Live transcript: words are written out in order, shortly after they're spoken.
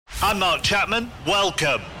I'm Mark Chapman.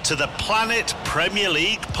 Welcome to the Planet Premier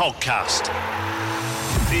League podcast.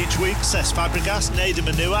 Each week, Cesc Fabregas, Nader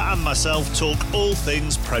Manua and myself talk all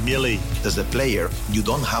things Premier League. As a player, you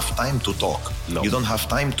don't have time to talk. No. You don't have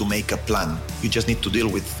time to make a plan. You just need to deal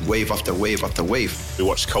with wave after wave after wave. We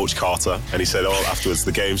watched Coach Carter and he said, afterwards,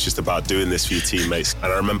 the game's just about doing this for your teammates.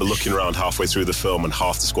 And I remember looking around halfway through the film and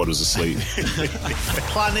half the squad was asleep.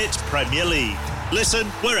 Planet Premier League. Listen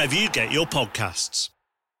wherever you get your podcasts.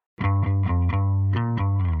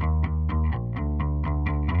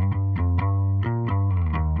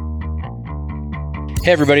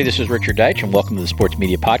 Hey everybody, this is Richard Deitch and welcome to the Sports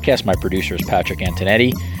Media Podcast. My producer is Patrick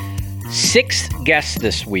Antonetti. 6th guest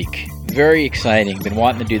this week. Very exciting. Been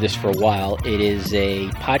wanting to do this for a while. It is a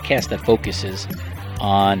podcast that focuses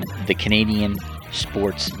on the Canadian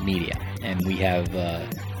sports media. And we have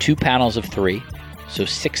 2 panels of 3, so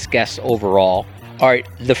 6 guests overall. All right,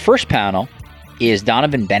 the first panel is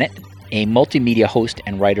Donovan Bennett, a multimedia host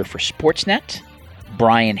and writer for Sportsnet.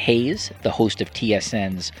 Brian Hayes, the host of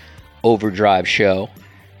TSN's Overdrive show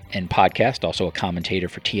and podcast, also a commentator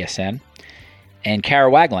for TSN, and Kara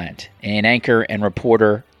Wagland, an anchor and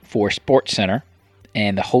reporter for SportsCenter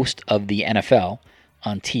and the host of the NFL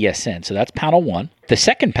on TSN. So that's panel 1. The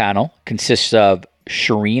second panel consists of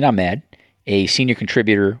Shireen Ahmed, a senior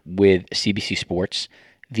contributor with CBC Sports,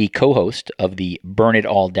 the co-host of the Burn It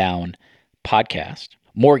All Down podcast,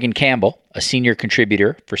 Morgan Campbell, a senior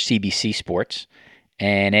contributor for CBC Sports,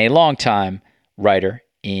 and a longtime writer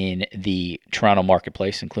in the Toronto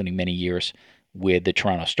marketplace, including many years with the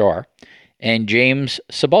Toronto Star, and James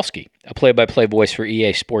Cebulski, a play-by-play voice for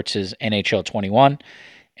EA Sports' NHL 21,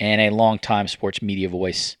 and a longtime sports media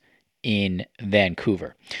voice in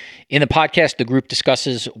Vancouver. In the podcast, the group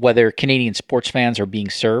discusses whether Canadian sports fans are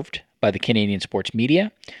being served by the Canadian sports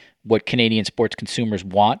media, what Canadian sports consumers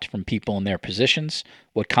want from people in their positions,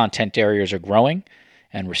 what content areas are growing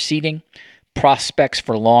and receding, prospects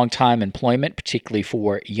for long-time employment, particularly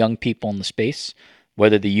for young people in the space,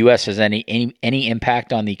 whether the U.S. has any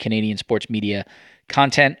impact on the Canadian sports media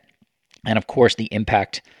content, and of course the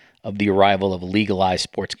impact of the arrival of legalized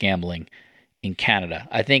sports gambling in Canada.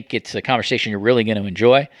 I think it's a conversation you're really going to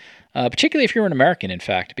enjoy, particularly if you're an American, in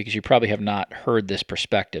fact, because you probably have not heard this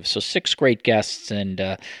perspective. So 6 great guests, and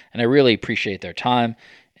I really appreciate their time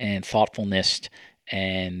and thoughtfulness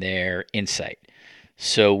and their insight.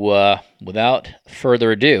 So without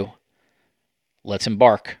further ado, let's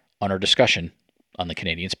embark on our discussion on the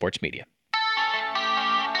Canadian sports media.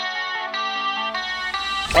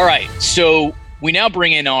 All right, so we now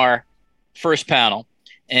bring in our first panel,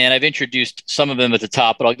 and I've introduced some of them at the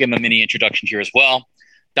top, but I'll give them a mini introduction here as well.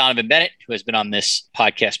 Donovan Bennett, who has been on this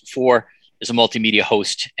podcast before, is a multimedia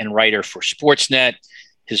host and writer for Sportsnet.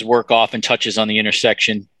 His work often touches on the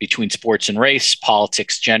intersection between sports and race,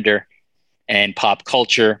 politics, gender, and pop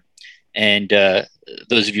culture. And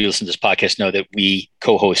those of you who listen to this podcast know that we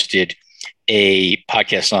co-hosted a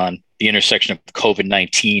podcast on the intersection of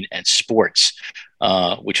COVID-19 and sports,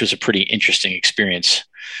 which was a pretty interesting experience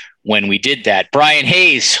when we did that. Brian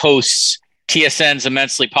Hayes hosts TSN's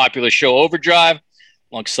immensely popular show Overdrive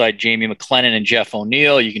alongside Jamie McLennan and Jeff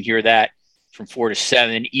O'Neill. You can hear that from 4 to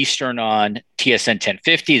 7 Eastern on TSN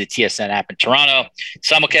 1050, the TSN app in Toronto.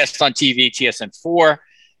 Simulcast on TV, TSN 4.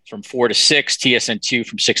 From 4 to 6, TSN 2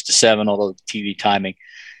 from 6 to 7, although the TV timing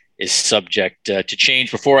is subject to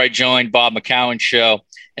change. Before I joined Bob McCowan's show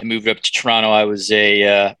and moved up to Toronto, I was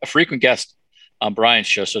a frequent guest on Brian's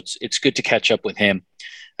show, so it's good to catch up with him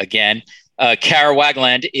again. Kara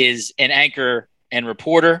Wagland is an anchor and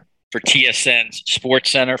reporter for TSN's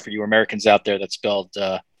SportsCenter. For you Americans out there, that's spelled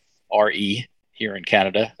R-E here in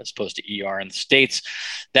Canada as opposed to E-R in the States.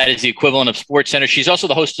 That is the equivalent of SportsCenter. She's also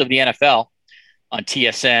the host of the NFL on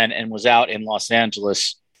TSN and was out in Los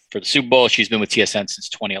Angeles for the Super Bowl. She's been with TSN since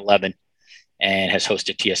 2011 and has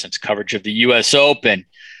hosted TSN's coverage of the U.S. Open.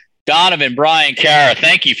 Donovan, Brian, Kara,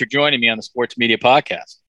 thank you for joining me on the Sports Media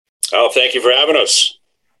Podcast. Oh, thank you for having us.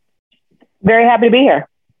 Very happy to be here.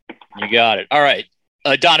 You got it. All right.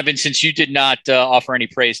 Donovan, since you did not offer any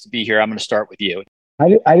praise to be here, I'm going to start with you. I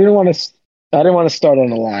didn't want to start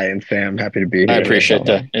on a lie and say I'm happy to be here. I appreciate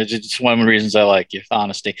that. It's one of the reasons I like you,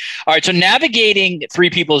 honesty. All right, so navigating 3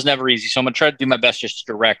 people is never easy, so I'm going to try to do my best just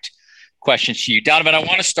to direct questions to you. Donovan, I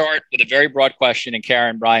want to start with a very broad question, and Karen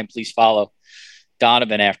and Brian, please follow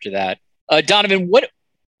Donovan after that. Donovan, what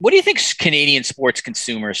do you think Canadian sports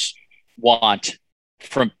consumers want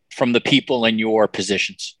from the people in your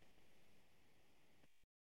positions?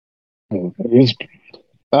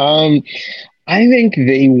 I think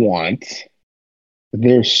they want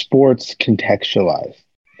their sports contextualized.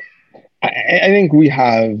 I think we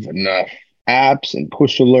have enough apps and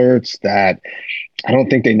push alerts that I don't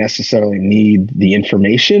think they necessarily need the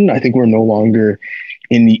information. I think we're no longer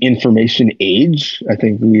in the information age. I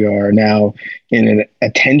think we are now in an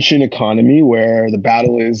attention economy where the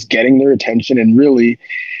battle is getting their attention and really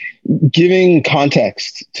giving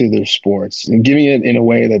context to their sports and giving it in a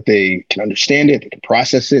way that they can understand it, they can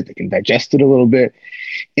process it, they can digest it a little bit.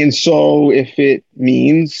 And so if it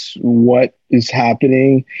means what is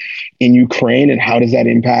happening in Ukraine and how does that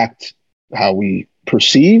impact how we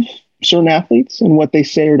perceive certain athletes and what they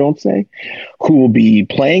say or don't say, who will be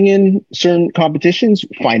playing in certain competitions,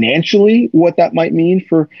 financially, what that might mean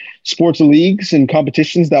for sports leagues and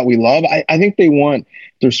competitions that we love. I think they want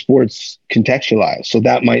their sports contextualized. So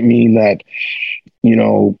that might mean that,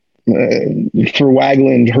 for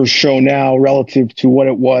Wagland, her show now relative to what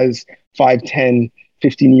it was 5, 10,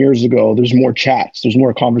 15 years ago, there's more chats, there's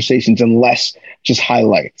more conversations and less just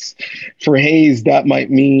highlights. For Hayes, that might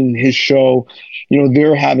mean his show,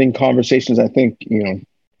 they're having conversations. I think,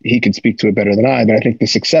 he can speak to it better than I, but I think the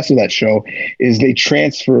success of that show is they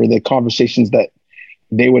transfer the conversations that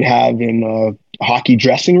they would have in a hockey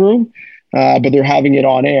dressing room, but they're having it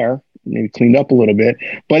on air, maybe cleaned up a little bit,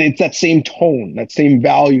 but it's that same tone, that same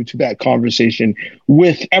value to that conversation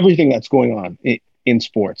with everything that's going on in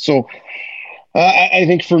sports. So I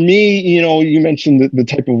think for me, you mentioned the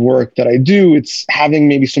type of work that I do, it's having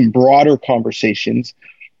maybe some broader conversations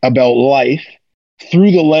about life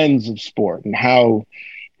through the lens of sport and how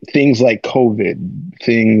things like COVID,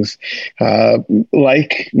 things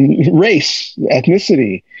like race,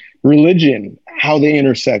 ethnicity, religion, how they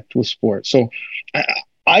intersect with sport. So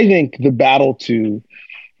I think the battle to,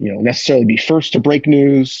 necessarily be first to break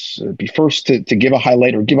news, be first to give a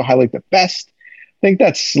highlight or give a highlight the best, I think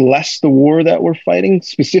that's less the war that we're fighting,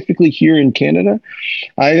 specifically here in Canada.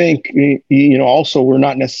 I think, also we're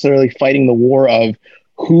not necessarily fighting the war of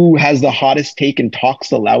who has the hottest take and talks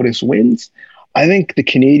the loudest wins. I think the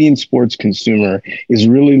Canadian sports consumer is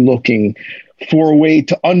really looking for a way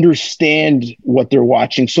to understand what they're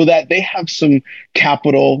watching so that they have some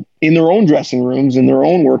capital in their own dressing rooms, in their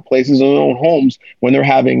own workplaces, in their own homes when they're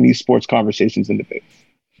having these sports conversations and debates.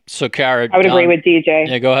 So, Kara, I would agree with DJ.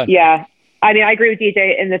 Yeah, go ahead. Yeah. I mean, I agree with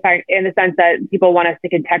DJ in the sense that people want us to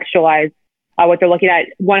contextualize what they're looking at.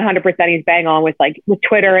 100% he's bang on with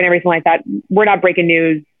Twitter and everything like that. We're not breaking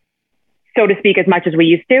news, so to speak, as much as we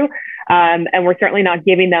used to. And we're certainly not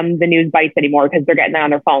giving them the news bites anymore because they're getting that on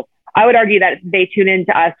their phone. I would argue that they tune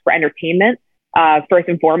into us for entertainment, first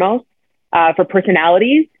and foremost, for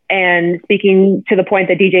personalities. And speaking to the point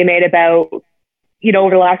that DJ made about, over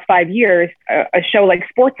the last 5 years, a show like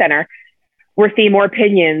SportsCenter, we're seeing more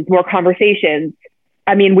opinions, more conversations.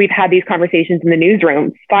 I mean, we've had these conversations in the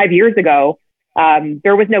newsroom. 5 years ago,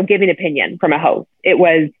 there was no giving opinion from a host. It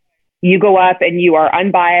was, you go up and you are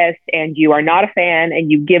unbiased and you are not a fan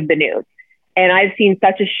and you give the news. And I've seen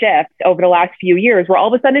such a shift over the last few years where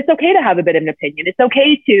all of a sudden it's okay to have a bit of an opinion. It's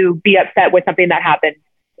okay to be upset with something that happened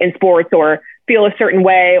in sports or feel a certain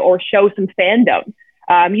way or show some fandom.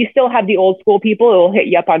 You still have the old school people who will hit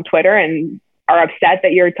you up on Twitter and are upset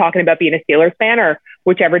that you're talking about being a Steelers fan or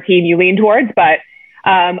whichever team you lean towards. But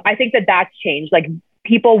I think that that's changed. Like,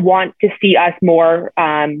 people want to see us more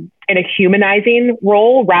in a humanizing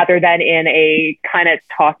role rather than in a kind of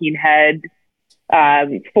talking head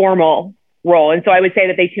formal role. And so I would say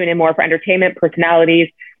that they tune in more for entertainment, personalities.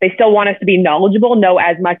 They still want us to be knowledgeable, know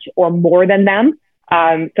as much or more than them.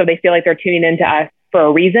 So they feel like they're tuning into us for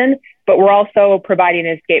a reason, but we're also providing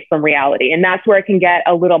an escape from reality. And that's where it can get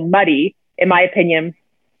a little muddy, in my opinion,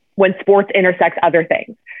 when sports intersects other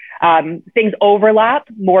things. Things overlap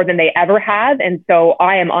more than they ever have. And so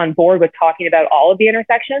I am on board with talking about all of the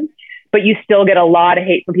intersections, but you still get a lot of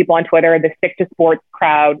hate from people on Twitter, the stick to sports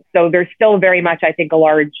crowd. So there's still very much, I think, a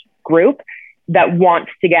large group that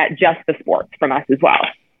wants to get just the sports from us as well.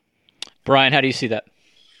 Brian, how do you see that?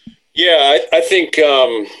 Yeah, I think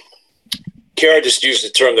Kara just used a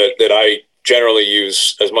term that I generally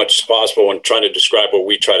use as much as possible when trying to describe what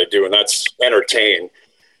we try to do, and that's entertain.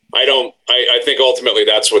 I think ultimately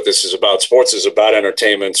that's what this is about. Sports is about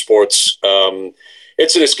entertainment. Sports,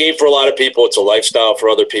 it's an escape for a lot of people. It's a lifestyle for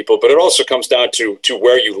other people, but it also comes down to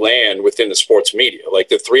where you land within the sports media. Like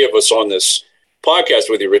the three of us on this podcast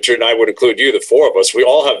with you, Richard, and I would include you, the four of us, we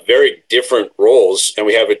all have very different roles, and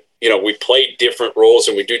we have we play different roles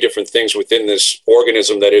and we do different things within this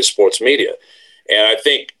organism that is sports media. And I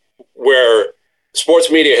think where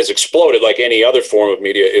sports media has exploded, like any other form of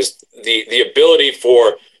media, is the ability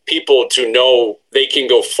for people to know they can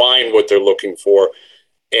go find what they're looking for.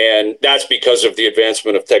 And that's because of the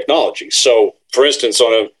advancement of technology. So, for instance,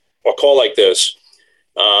 on a call like this,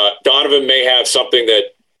 Donovan may have something that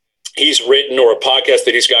he's written or a podcast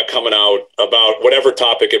that he's got coming out about whatever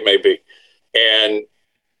topic it may be. And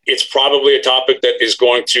it's probably a topic that is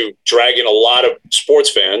going to drag in a lot of sports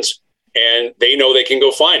fans, and they know they can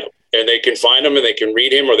go find him, and they can find him and they can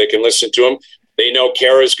read him or they can listen to him. They know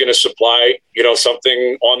Kara is going to supply,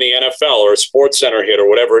 something on the NFL or a Sports Center hit or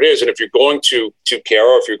whatever it is. And if you're going to Kara,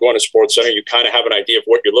 or if you're going to Sports Center, you kind of have an idea of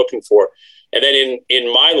what you're looking for. And then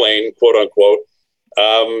in my lane, quote unquote,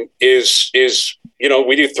 is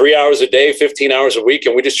we do 3 hours a day, 15 hours a week,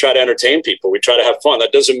 and we just try to entertain people. We try to have fun.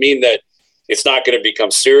 That doesn't mean that it's not going to become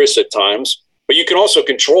serious at times, but you can also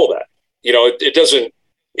control that.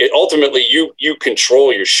 Ultimately you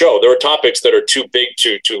control your show. There are topics that are too big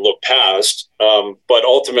to look past. But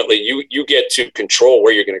ultimately you get to control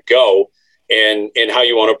where you're going to go and how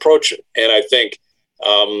you want to approach it. And I think,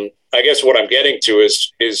 I guess what I'm getting to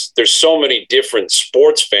is there's so many different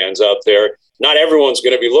sports fans out there. Not everyone's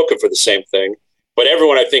going to be looking for the same thing, but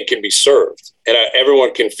everyone I think can be served, and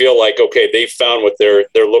everyone can feel like, okay, they found what they're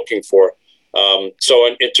looking for. So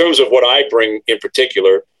in terms of what I bring in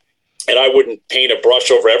particular, and I wouldn't paint a brush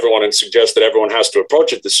over everyone and suggest that everyone has to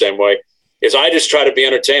approach it the same way, is I just try to be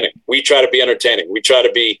entertaining. We try to be entertaining. We try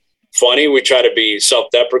to be funny. We try to be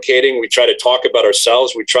self-deprecating. We try to talk about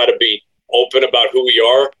ourselves. We try to be open about who we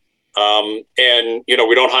are. And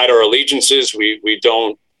we don't hide our allegiances. We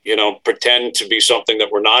don't, pretend to be something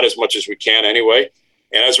that we're not as much as we can anyway.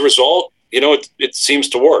 And as a result, it seems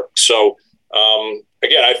to work. So,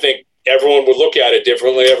 again, I think everyone would look at it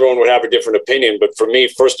differently. Everyone would have a different opinion. But for me,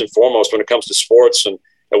 first and foremost, when it comes to sports and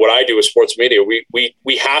what I do with sports media,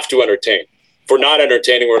 we have to entertain. If we're not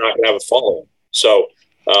entertaining, we're not going to have a following. So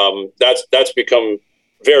that's become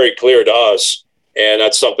very clear to us. And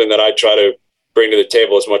that's something that I try to bring to the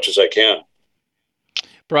table as much as I can.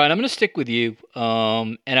 Brian, I'm going to stick with you.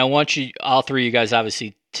 And I want you, all three of you guys,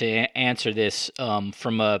 obviously, to answer this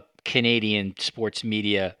from a Canadian sports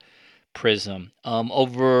media prism.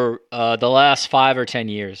 Over the last 5 or 10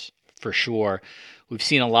 years, for sure, we've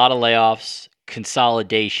seen a lot of layoffs,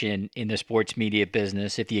 consolidation in the sports media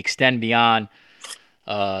business. If you extend beyond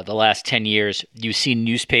the last 10 years, you've seen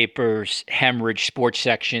newspapers hemorrhage sports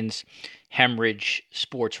sections, hemorrhage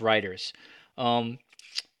sports writers.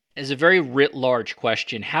 As a very writ large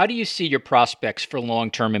question, how do you see your prospects for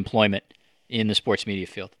long-term employment in the sports media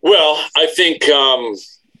field? Well, I think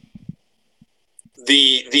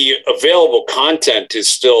the available content is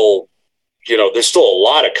still, there's still a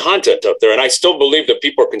lot of content out there. And I still believe that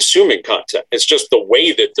people are consuming content. It's just the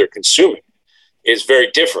way that they're consuming is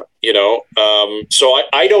very different, So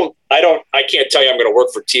I can't tell you I'm going to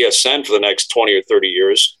work for TSN for the next 20 or 30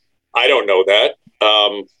 years. I don't know that.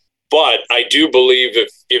 But I do believe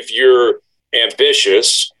if you're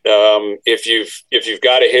ambitious, if you've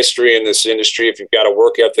got a history in this industry, if you've got a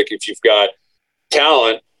work ethic, if you've got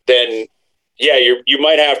talent, then yeah, you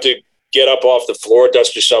might have to get up off the floor,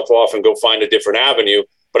 dust yourself off, and go find a different avenue.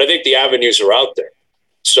 But I think the avenues are out there.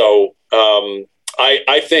 So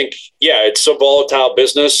I think, yeah, it's a volatile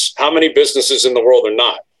business. How many businesses in the world are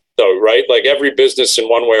not, though, right? Like every business in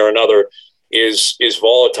one way or another is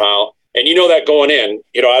volatile. And that going in,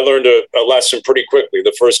 I learned a lesson pretty quickly.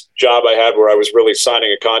 The first job I had where I was really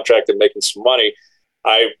signing a contract and making some money,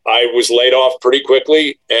 I was laid off pretty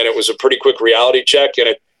quickly, and it was a pretty quick reality check.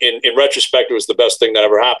 And in retrospect, it was the best thing that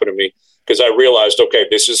ever happened to me, because I realized, okay,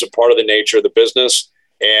 this is a part of the nature of the business,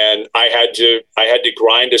 and I had to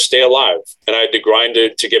grind to stay alive, and I had to grind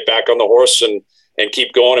to get back on the horse and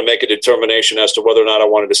keep going and make a determination as to whether or not I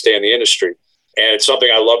wanted to stay in the industry. And it's something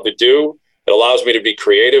I love to do. It allows me to be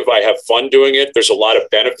creative. I have fun doing it. There's a lot of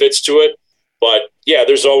benefits to it, but yeah,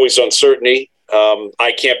 there's always uncertainty.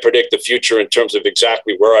 I can't predict the future in terms of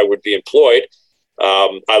exactly where I would be employed.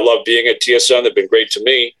 I love being at TSN. They've been great to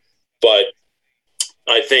me, but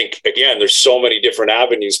I think, again, there's so many different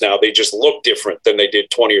avenues now. They just look different than they did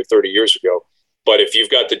 20 or 30 years ago. But if you've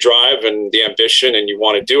got the drive and the ambition and you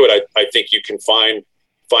want to do it, I think you can find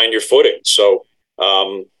your footing. So,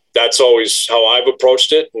 that's always how I've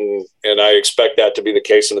approached it, and I expect that to be the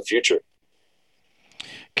case in the future.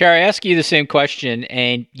 Kara, I ask you the same question,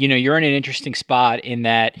 and you're in an interesting spot in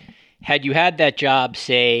that had you had that job,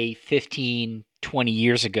 say, 15, 20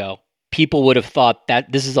 years ago, people would have thought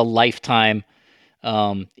that this is a lifetime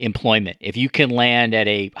employment. If you can land at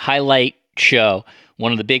a highlight show,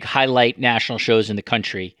 one of the big highlight national shows in the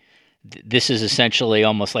country, this is essentially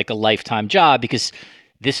almost like a lifetime job, because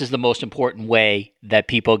this is the most important way that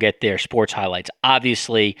people get their sports highlights.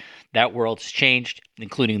 Obviously, that world's changed,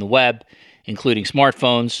 including the web, including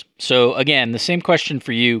smartphones. So again, the same question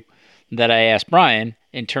for you that I asked Brian,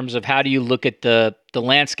 in terms of how do you look at the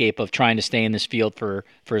landscape of trying to stay in this field for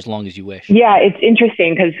as long as you wish? Yeah, it's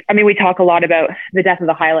interesting because, I mean, we talk a lot about the death of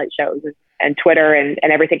the highlight shows and Twitter and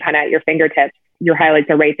everything kind of at your fingertips. Your highlights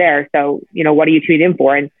are right there. So, what do you tune in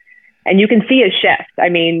for? And you can see a shift. I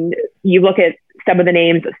mean, you look at some of the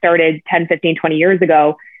names that started 10, 15, 20 years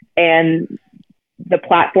ago and the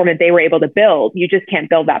platform that they were able to build, you just can't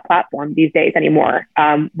build that platform these days anymore.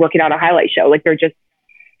 Working on a highlight show, like there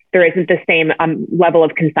isn't the same level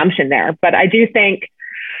of consumption there. But I do think,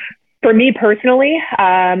 for me personally,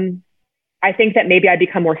 I think that maybe I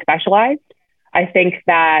become more specialized. I think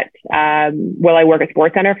that, will I work at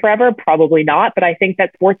SportsCenter forever? Probably not. But I think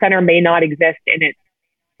that SportsCenter may not exist in its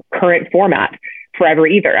current format forever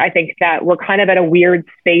either. I think that we're kind of at a weird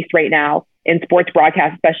space right now in sports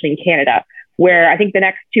broadcast, especially in Canada, where I think the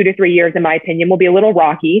next 2 to 3 years, in my opinion, will be a little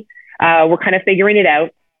rocky. We're kind of figuring it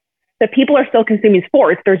out. The people are still consuming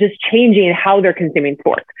sports. They're just changing how they're consuming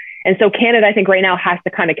sports. And so Canada, I think right now has to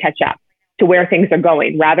kind of catch up to where things are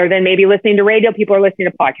going. Rather than maybe listening to radio, people are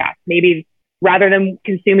listening to podcasts. Maybe rather than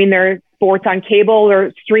consuming their sports on cable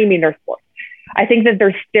or streaming their sports. I think that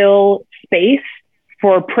there's still space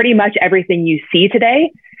for pretty much everything you see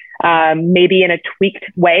today, maybe in a tweaked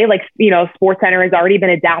way. Like, SportsCenter has already been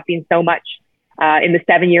adapting so much in the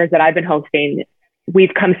 7 years that I've been hosting.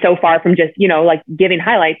 We've come so far from just, like giving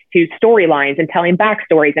highlights to storylines and telling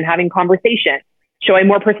backstories and having conversation, showing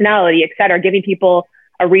more personality, et cetera, giving people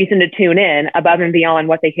a reason to tune in above and beyond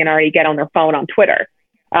what they can already get on their phone on Twitter.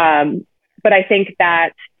 But I think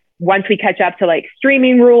that once we catch up to like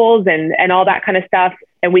streaming rules and all that kind of stuff,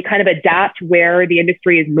 and we kind of adapt where the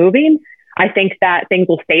industry is moving, I think that things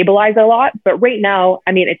will stabilize a lot. But right now,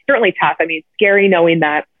 I mean, it's certainly tough. I mean, it's scary knowing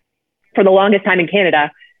that for the longest time in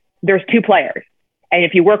Canada, there's two players. And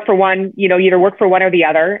if you work for one, you either work for one or the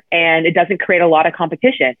other, and it doesn't create a lot of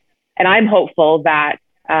competition. And I'm hopeful that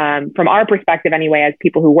from our perspective anyway, as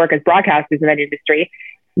people who work as broadcasters in that industry,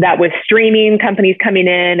 that with streaming companies coming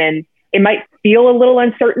in, and it might feel a little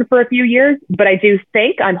uncertain for a few years, but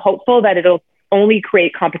I'm hopeful that it'll only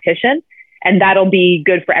create competition, and that'll be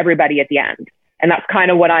good for everybody at the end. And that's kind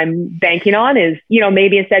of what I'm banking on is,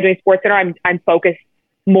 maybe instead of doing SportsCenter, I'm focused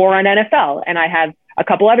more on NFL, and I have a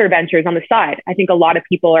couple other ventures on the side. I think a lot of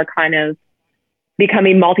people are kind of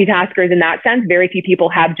becoming multitaskers in that sense. Very few people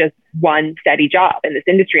have just one steady job in this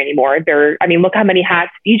industry anymore. Look how many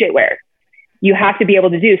hats DJ wears. You have to be able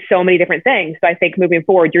to do so many different things. So I think moving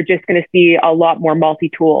forward, you're just going to see a lot more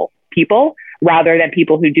multi-tool people rather than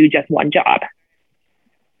people who do just one job.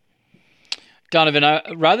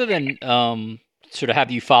 Donovan, rather than sort of have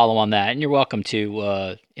you follow on that, and you're welcome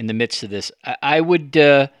to in the midst of this,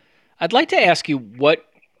 I'd like to ask you what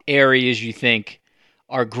areas you think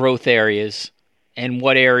are growth areas and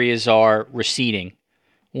what areas are receding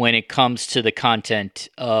when it comes to the content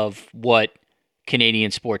of what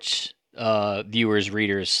Canadian sports viewers,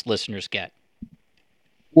 readers, listeners get.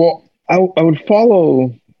 Well, I would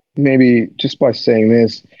follow maybe just by saying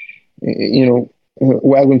this.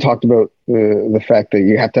 Wagman talked about the fact that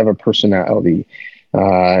you have to have a personality,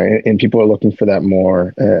 and people are looking for that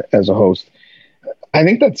more as a host. I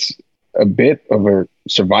think that's a bit of a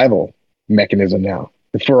survival mechanism now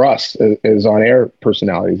for us as on-air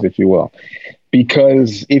personalities, if you will,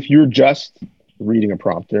 because if you're just reading a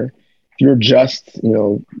prompter, if you're just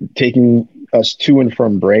taking us to and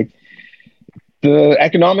from break, the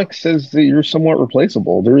economics says that you're somewhat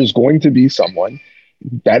replaceable. There is going to be someone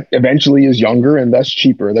that eventually is younger and thus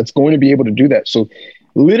cheaper that's going to be able to do that. So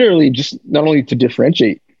literally, just not only to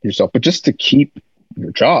differentiate yourself, but just to keep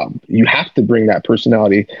your job, you have to bring that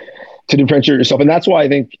personality to differentiate yourself. And that's why I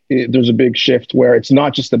think there's a big shift where it's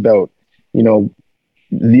not just about,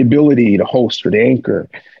 the ability to host or to anchor.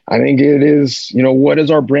 I think it is, what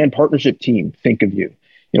does our brand partnership team think of you?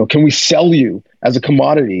 Can we sell you as a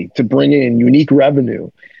commodity to bring in unique revenue?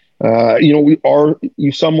 Are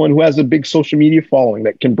you someone who has a big social media following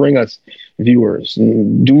that can bring us viewers?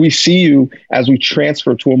 And do we see you as we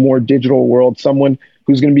transfer to a more digital world, someone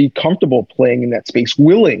who's going to be comfortable playing in that space,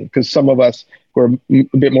 willing, because some of us who are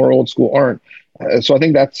a bit more old school aren't. So I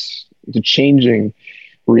think that's the changing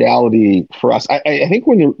reality for us. I think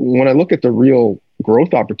when I look at the real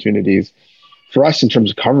growth opportunities for us in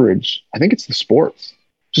terms of coverage, I think it's the sports.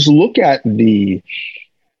 Just look at the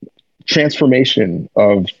transformation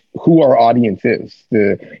of who our audience is,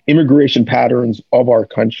 the immigration patterns of our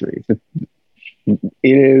country. It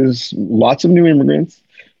is lots of new immigrants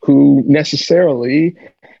who necessarily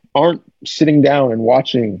aren't sitting down and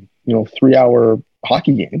watching, 3-hour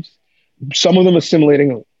hockey games. Some of them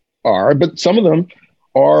assimilating are, but some of them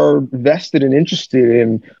are vested and interested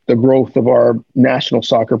in the growth of our national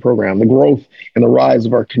soccer program, the growth and the rise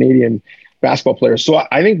of our Canadian basketball players. So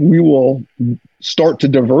I think we will start to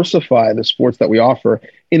diversify the sports that we offer.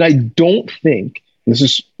 And I don't think, this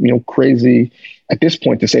is crazy at this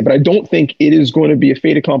point to say, but I don't think it is going to be a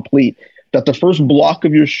fait accompli that the first block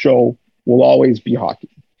of your show will always be hockey.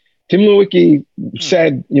 Tim Lewicki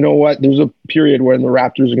said, you know what, there's a period when the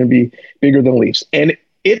Raptors are going to be bigger than Leafs. And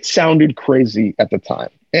it sounded crazy at the time.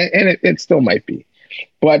 And it still might be.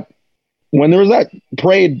 But when there was that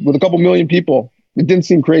parade with a couple million people, it didn't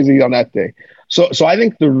seem crazy on that day. So I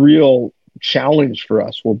think the real challenge for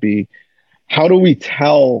us will be, how do we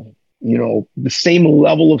tell, the same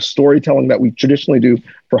level of storytelling that we traditionally do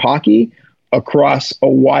for hockey across a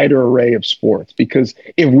wider array of sports? Because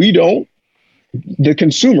if we don't, the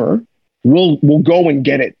consumer will go and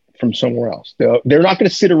get it from somewhere else. They're not going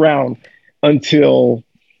to sit around until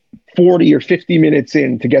 40 or 50 minutes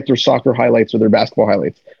in to get their soccer highlights or their basketball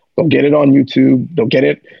highlights. They'll get it on YouTube. They'll get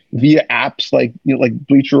it via apps like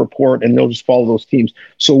Bleacher Report, and they'll just follow those teams.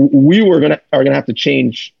 So we are gonna have to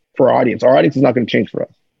change for our audience. Our audience is not going to change for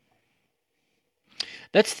us.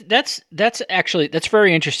 That's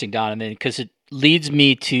very interesting, Donovan, because it leads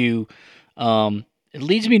me to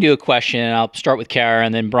a question, and I'll start with Kara,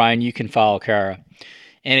 and then Brian, you can follow Kara.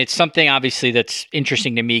 And it's something obviously that's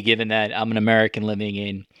interesting to me, given that I'm an American living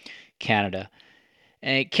in Canada.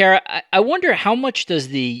 And Kara, I wonder, how much does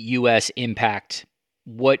the U.S. impact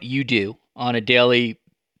what you do on a daily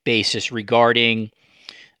basis regarding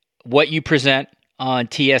what you present on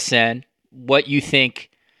TSN, what you think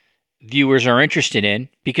viewers are interested in?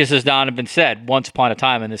 Because as Donovan said, once upon a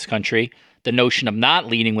time in this country, the notion of not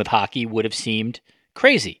leading with hockey would have seemed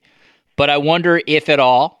crazy. But I wonder if at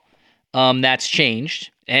all that's changed.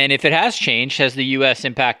 And if it has changed, has the U.S.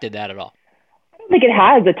 impacted that at all? I don't think it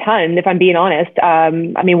has a ton, if I'm being honest.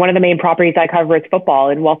 One of the main properties I cover is football,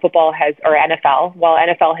 and while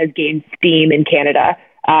NFL has gained steam in Canada,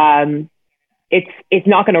 it's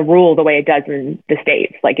not going to rule the way it does in the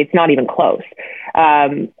States. Like, it's not even close.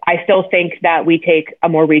 I still think that we take a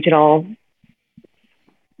more regional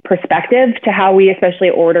perspective to how we especially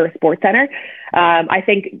order SportsCenter. I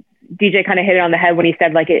think DJ kind of hit it on the head when he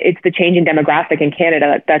said, it's the changing demographic in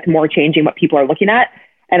Canada that's more changing what people are looking at.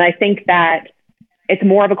 And I think that it's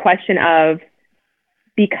more of a question of,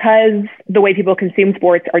 because the way people consume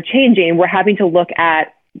sports are changing, we're having to look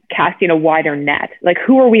at casting a wider net. Like,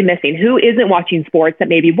 who are we missing? Who isn't watching sports that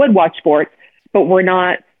maybe would watch sports, but we're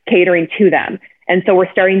not catering to them? And so we're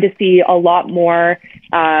starting to see a lot more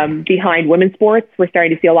behind women's sports. We're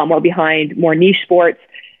starting to see a lot more behind more niche sports.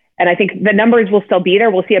 And I think the numbers will still be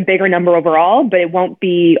there. We'll see a bigger number overall, but it won't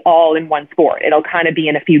be all in one sport. It'll kind of be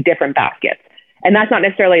in a few different baskets. And that's not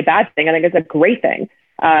necessarily a bad thing. I think it's a great thing.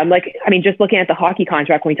 Just looking at the hockey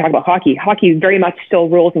contract, when we talk about hockey very much still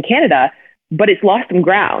rules in Canada, but it's lost some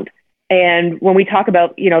ground. And when we talk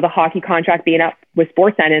about, the hockey contract being up with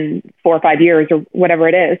Sportsnet in 4 or 5 years or whatever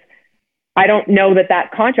it is, I don't know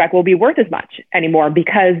that contract will be worth as much anymore,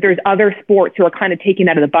 because there's other sports who are kind of taking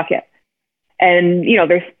out of the bucket. And,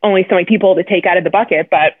 there's only so many people to take out of the bucket,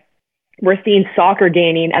 but we're seeing soccer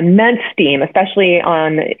gaining immense steam, especially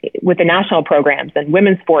with the national programs, and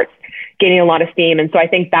women's sports gaining a lot of steam. And so I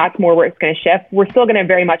think that's more where it's going to shift. We're still going to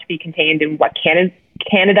very much be contained in what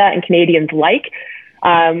Canada and Canadians like.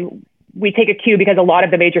 We take a cue because a lot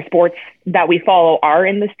of the major sports that we follow are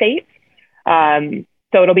in the States.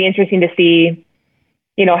 So it'll be interesting to see,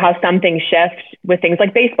 how some things shift with things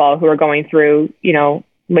like baseball, who are going through,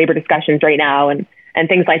 labor discussions right now and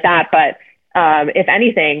things like that. But if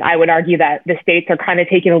anything, I would argue that the States are kind of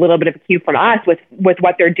taking a little bit of a cue from us with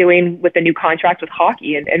what they're doing with the new contract with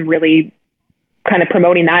hockey, and really kind of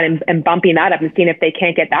promoting that and bumping that up and seeing if they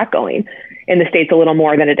can't get that going in the States a little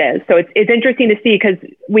more than it is. So it's interesting to see, because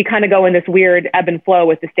we kind of go in this weird ebb and flow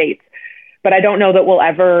with the States, but I don't know that we'll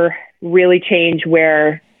ever really change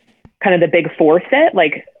where kind of the big four sit.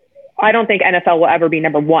 Like, I don't think NFL will ever be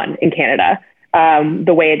number one in Canada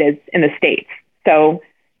the way it is in the States. So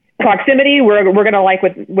proximity, we're going to like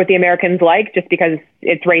what the Americans like, just because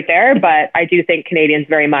it's right there. But I do think Canadians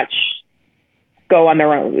very much go on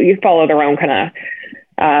their own, follow their own kind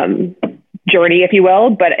of journey, if you will.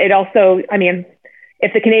 But it also,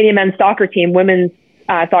 if the Canadian men's soccer team, women's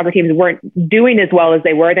soccer teams weren't doing as well as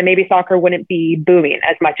they were, then maybe soccer wouldn't be booming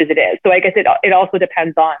as much as it is. So I guess it also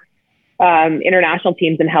depends on international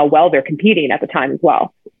teams and how well they're competing at the time as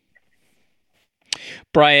well.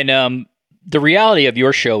 Brian, the reality of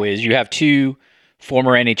your show is you have two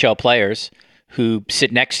former NHL players who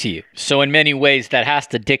sit next to you. So in many ways, that has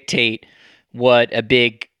to dictate what a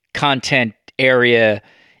big content area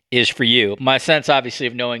is for you. My sense, obviously,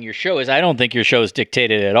 of knowing your show is I don't think your show is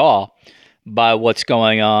dictated at all by what's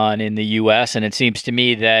going on in the U.S., and it seems to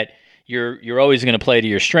me that you're always going to play to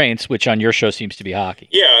your strengths, which on your show seems to be hockey.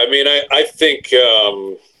 Yeah, I mean, I think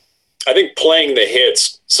playing the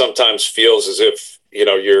hits sometimes feels as if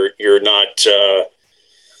you're not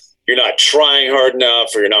trying hard enough,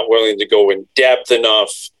 or you're not willing to go in depth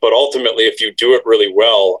enough. But ultimately, if you do it really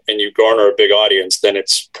well and you garner a big audience, then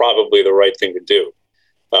it's probably the right thing to do.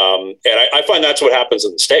 And I find that's what happens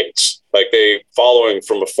in the States. Like, they following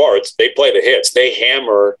from afar, they play the hits, they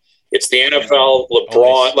hammer. It's the NFL, LeBron.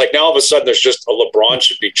 Always. Like, now all of a sudden there's just a LeBron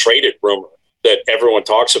should be traded rumor that everyone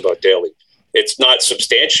talks about daily. It's not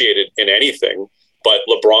substantiated in anything, but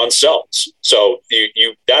LeBron sells. So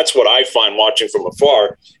that's what I find watching from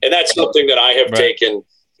afar. And that's something that I have taken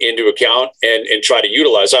into account and try to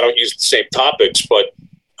utilize. I don't use the same topics, but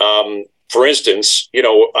for instance,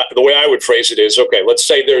 the way I would phrase it is, okay, let's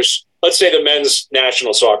say the men's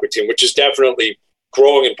national soccer team, which is definitely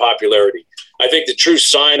growing in popularity. I think the true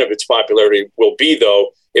sign of its popularity will be,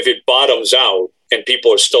 though, if it bottoms out and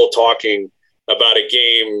people are still talking about a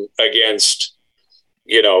game against,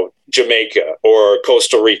 Jamaica or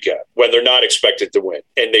Costa Rica when they're not expected to win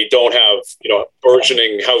and they don't have,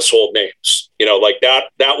 burgeoning household names, like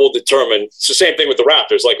that will determine. It's the same thing with the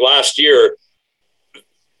Raptors. Like last year,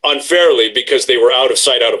 unfairly, because they were out of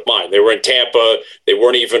sight, out of mind. They were in Tampa. They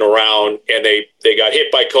weren't even around, and they got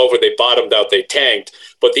hit by COVID. They bottomed out. They tanked,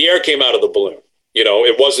 but the air came out of the balloon.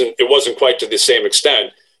 It wasn't quite to the same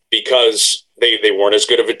extent because they weren't as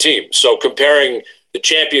good of a team. So comparing the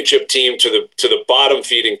championship team to the bottom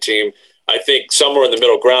feeding team, I think somewhere in the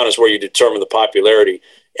middle ground is where you determine the popularity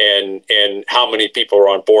and how many people are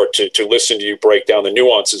on board to listen to you break down the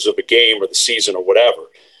nuances of a game or the season or whatever.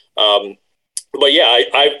 But yeah,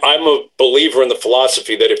 I'm a believer in the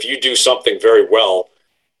philosophy that if you do something very well,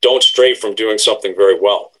 don't stray from doing something very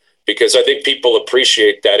well, because I think people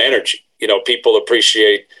appreciate that energy. People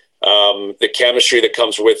appreciate the chemistry that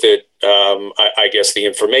comes with it. I guess the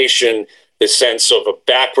information, the sense of a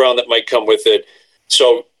background that might come with it.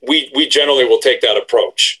 So we generally will take that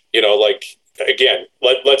approach. Like, again,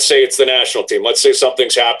 let's say it's the national team. Let's say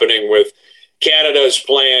something's happening with Canada's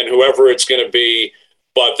playing whoever it's going to be,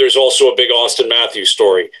 but there's also a big Austin Matthews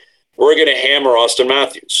story. We're going to hammer Austin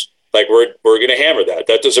Matthews. Like, we're going to hammer that.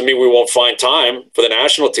 That doesn't mean we won't find time for the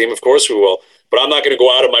national team. Of course we will. But I'm not going to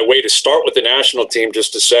go out of my way to start with the national team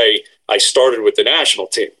just to say I started with the national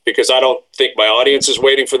team, because I don't think my audience is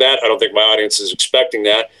waiting for that. I don't think my audience is expecting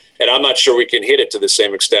that. And I'm not sure we can hit it to the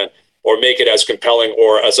same extent or make it as compelling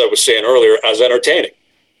or, as I was saying earlier, as entertaining.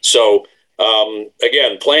 So,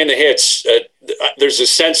 again, playing the hits, there's a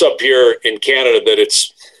sense up here in Canada that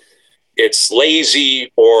it's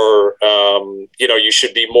lazy, or you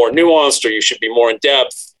should be more nuanced, or you should be more in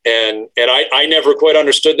depth. And I never quite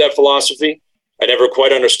understood that philosophy. I never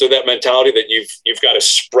quite understood that mentality that you've got to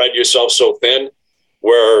spread yourself so thin,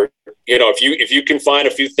 where if you can find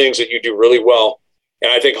a few things that you do really well,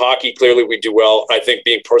 and I think hockey, clearly we do well. I think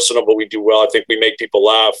being personable, we do well. I think we make people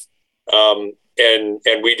laugh.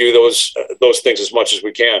 And we do those things as much as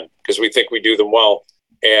we can because we think we do them well,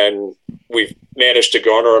 and we've managed to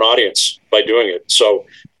garner an audience by doing it. So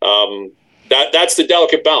that's the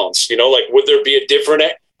delicate balance. Like, would there be a different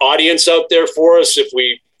audience out there for us if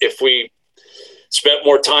we spent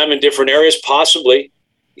more time in different areas? Possibly,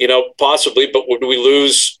 but would we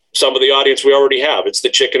lose some of the audience we already have? It's the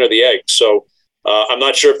chicken or the egg. So I'm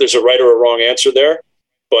not sure if there's a right or a wrong answer there.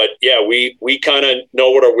 But yeah, we kind of know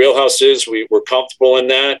what our wheelhouse is. We're comfortable in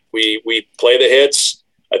that. We play the hits.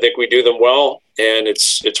 I think we do them well, and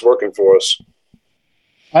it's working for us.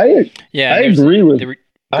 I agree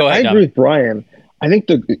with Brian. I think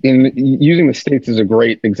in using the States is a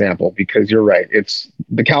great example, because you're right. It's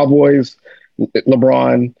the Cowboys,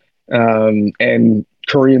 LeBron, and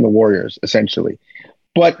Curry and the Warriors, essentially.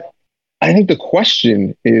 But I think the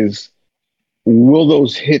question is, will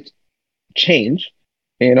those hits change?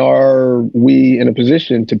 And are we in a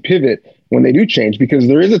position to pivot when they do change? Because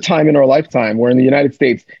there is a time in our lifetime where in the United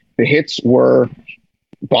States, the hits were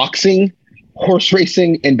boxing, horse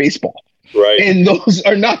racing, and baseball. Right. And those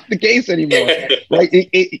are not the case anymore. Right.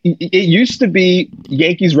 It used to be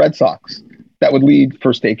Yankees, Red Sox that would lead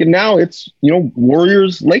first take. And now it's,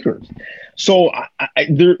 Warriors, Lakers. So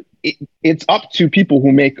it's up to people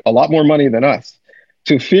who make a lot more money than us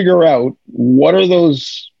to figure out what are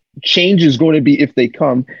those changes going to be if they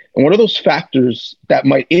come, and what are those factors that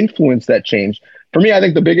might influence that change. For me, I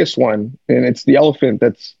think the biggest one, and it's the elephant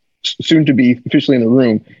that's soon to be officially in the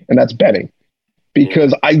room, and that's betting.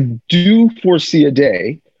 Because I do foresee a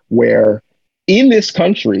day where in this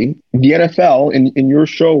country, the NFL, in your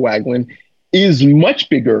show, Wagland, is much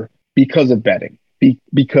bigger because of betting,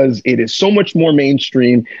 because it is so much more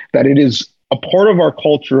mainstream, that it is a part of our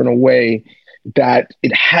culture in a way that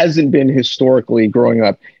it hasn't been historically growing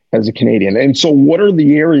up as a Canadian. And so what are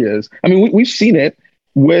the areas? I mean, we've seen it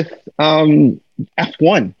with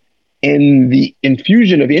F1 and the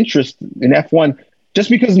infusion of interest in F1 just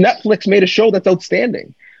because Netflix made a show that's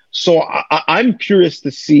outstanding. So I'm curious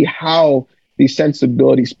to see how these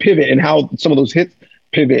sensibilities pivot and how some of those hits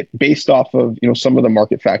pivot based off of, some of the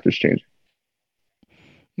market factors change.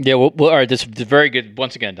 Yeah, well, all right. This is very good.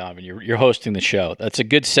 Once again, Donovan, you're hosting the show. That's a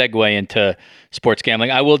good segue into sports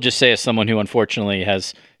gambling. I will just say, as someone who unfortunately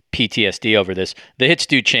has PTSD over this, the hits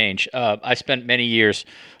do change. I spent many years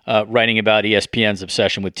writing about ESPN's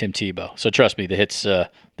obsession with Tim Tebow. So trust me, the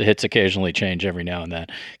hits occasionally change every now and then.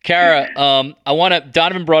 Kara,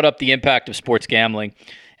 Donovan brought up the impact of sports gambling,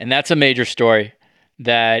 and that's a major story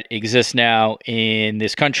that exists now in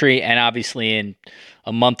this country, and obviously in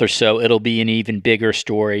a month or so, it'll be an even bigger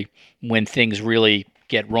story when things really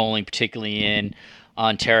get rolling, particularly in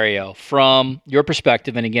Ontario. From your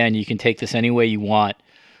perspective, and again, you can take this any way you want,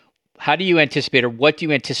 how do you anticipate, or what do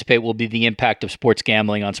you anticipate will be the impact of sports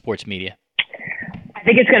gambling on sports media? I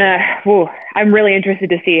think I'm really interested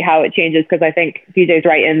to see how it changes, because I think DJ's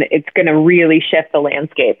right, and it's going to really shift the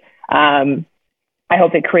landscape. I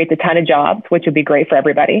hope it creates a ton of jobs, which would be great for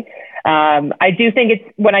everybody. I do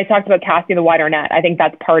think when I talked about casting the wider net, I think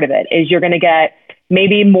that's part of it, is you're going to get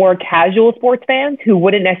maybe more casual sports fans who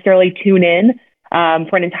wouldn't necessarily tune in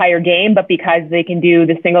for an entire game, but because they can do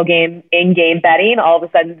the single game in-game betting, all of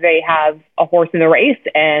a sudden they have a horse in the race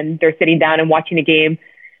and they're sitting down and watching a game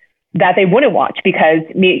that they wouldn't watch because,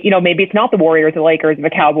 maybe it's not the Warriors, the Lakers, the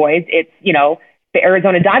Cowboys. It's, the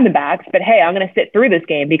Arizona Diamondbacks, but hey, I'm going to sit through this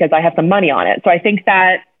game because I have some money on it. So I think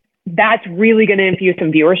that's really going to infuse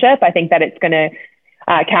some viewership. I think that it's going to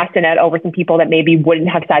cast a net over some people that maybe wouldn't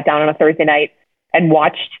have sat down on a Thursday night and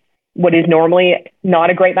watched what is normally not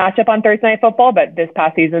a great matchup on Thursday Night Football, but this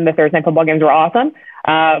past season, the Thursday Night Football games were awesome.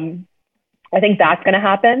 I think that's going to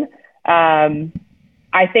happen.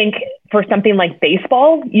 I think for something like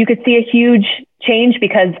baseball, you could see a huge change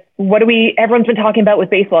because everyone's been talking about with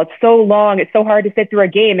baseball. It's so long. It's so hard to sit through a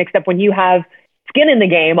game, except when you have skin in the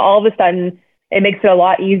game, all of a sudden it makes it a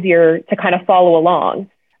lot easier to kind of follow along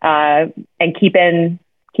and keep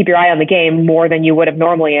your eye on the game more than you would have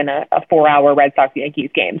normally in a 4-hour Red Sox Yankees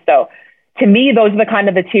game. So to me, those are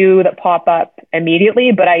the two that pop up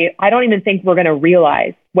immediately, but I don't even think we're going to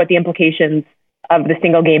realize what the implications of the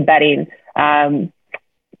single game betting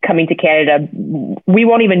coming to Canada. We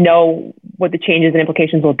won't even know what the changes and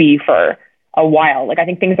implications will be for a while. I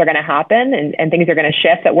think things are going to happen and things are going to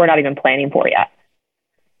shift that we're not even planning for yet.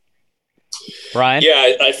 Brian?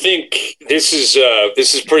 Yeah, I think this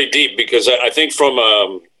is pretty deep because I think from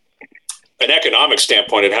an economic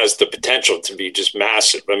standpoint, it has the potential to be just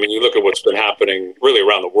massive. I mean, you look at what's been happening really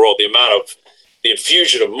around the world, the amount of the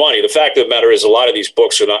infusion of money. The fact of the matter is a lot of these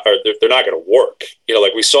books they're not going to work.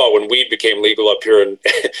 Like we saw when weed became legal up here and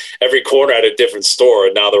every corner had a different store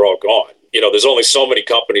and now they're all gone. There's only so many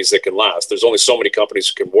companies that can last. There's only so many companies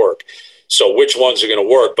that can work. So which ones are going to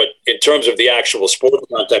work? But in terms of the actual sports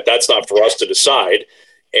content, that's not for us to decide.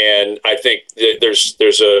 And I think there's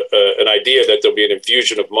an idea that there'll be an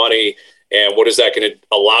infusion of money. And what is that going to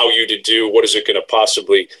allow you to do? What is it going to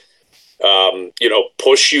possibly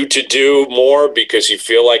push you to do more because you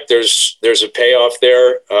feel like there's a payoff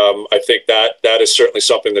there? I think that is certainly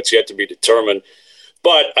something that's yet to be determined.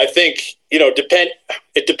 But I think,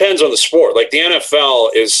 it depends on the sport. Like the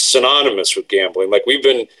NFL is synonymous with gambling. Like we've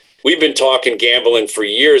been talking gambling for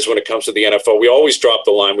years when it comes to the NFL. We always drop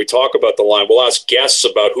the line. We talk about the line. We'll ask guests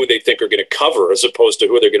about who they think are going to cover as opposed to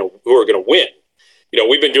who are going to win.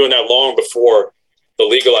 We've been doing that long before the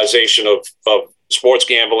legalization of sports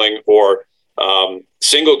gambling or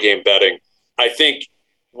single game betting. I think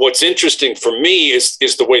what's interesting for me is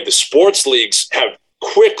the way the sports leagues have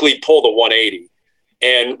quickly pulled a 180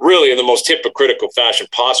 and really in the most hypocritical fashion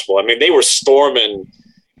possible. I mean, they were storming,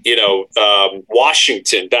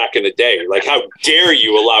 Washington back in the day. Like, how dare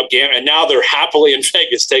you allow gambling? And now they're happily in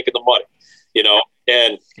Vegas taking the money,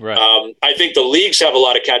 And right. I think the leagues have a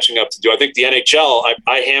lot of catching up to do. I think the NHL,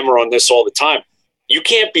 I hammer on this all the time. You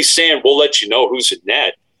can't be saying, we'll let you know who's in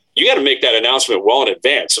net. You got to make that announcement well in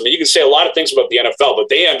advance. I mean, you can say a lot of things about the NFL, but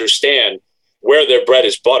they understand where their bread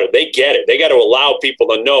is buttered. They get it. They got to allow people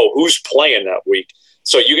to know who's playing that week.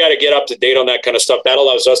 So you got to get up to date on that kind of stuff. That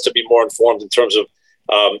allows us to be more informed in terms of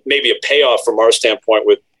maybe a payoff from our standpoint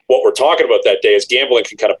with what we're talking about that day, as gambling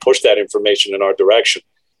can kind of push that information in our direction.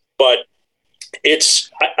 But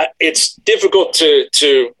it's difficult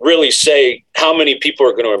to really say how many people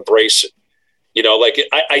are going to embrace it.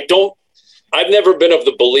 I've never been of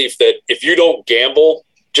the belief that if you don't gamble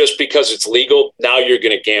just because it's legal, now you're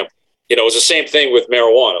going to gamble. It's the same thing with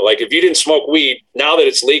marijuana. Like if you didn't smoke weed, now that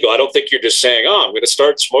it's legal, I don't think you're just saying, I'm going to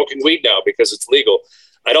start smoking weed now because it's legal.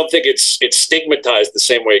 I don't think it's stigmatized the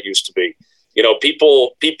same way it used to be.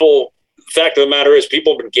 People, the fact of the matter is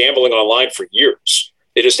people have been gambling online for years.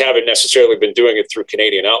 They just haven't necessarily been doing it through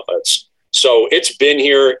Canadian outlets. So it's been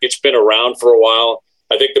here. It's been around for a while.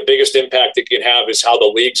 I think the biggest impact it can have is how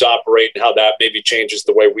the leagues operate and how that maybe changes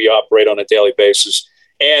the way we operate on a daily basis,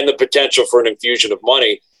 and the potential for an infusion of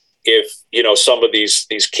money if, some of these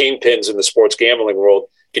kingpins in the sports gambling world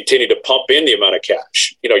continue to pump in the amount of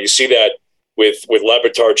cash. You see that with Le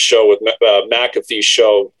Batard's show, with McAfee's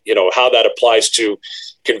show, how that applies to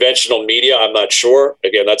conventional media, I'm not sure.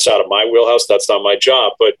 Again, that's out of my wheelhouse. That's not my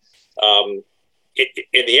job. But in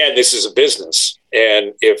the end, this is a business.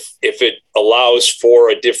 And if it allows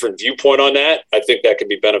for a different viewpoint on that, I think that can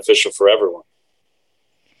be beneficial for everyone.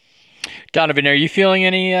 Donovan, are you feeling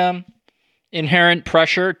any inherent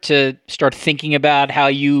pressure to start thinking about how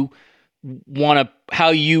you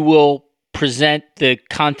will present the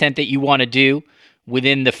content that you want to do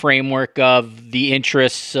within the framework of the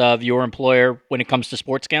interests of your employer when it comes to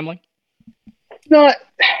sports gambling? Not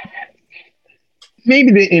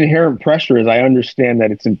maybe the inherent pressure is I understand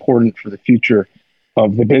that it's important for the future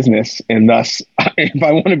of the business, and thus if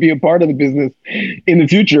I want to be a part of the business in the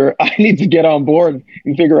future, I need to get on board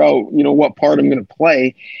and figure out what part I'm going to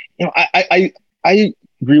play. I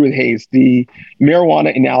agree with Hayes. The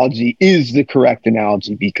marijuana analogy is the correct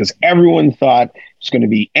analogy because everyone thought it's going to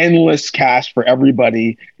be endless cash for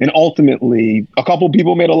everybody, and ultimately a couple of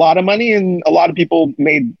people made a lot of money and a lot of people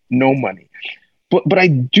made no money. But I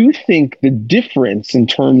do think the difference in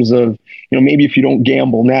terms of, maybe if you don't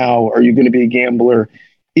gamble now, are you going to be a gambler,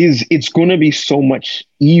 is it's going to be so much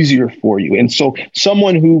easier for you. And so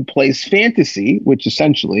someone who plays fantasy, which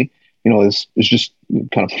essentially, is just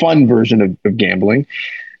kind of fun version of gambling,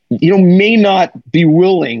 may not be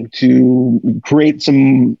willing to create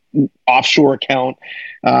some offshore account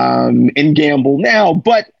and gamble now.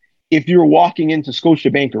 But if you're walking into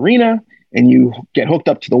Scotiabank Arena and you get hooked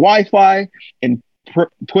up to the Wi-Fi and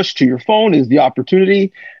push to your phone is the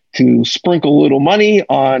opportunity to sprinkle a little money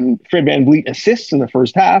on Fred VanVleet assists in the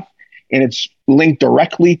first half, and it's linked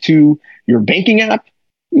directly to your banking app,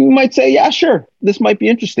 you might say, yeah, sure, this might be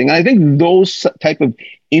interesting. And I think those type of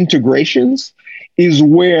integrations is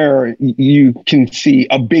where you can see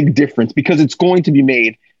a big difference because it's going to be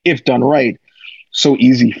made, if done right, so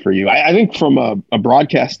easy for you. I think from a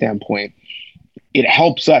broadcast standpoint, it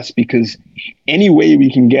helps us because any way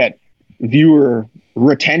we can get viewer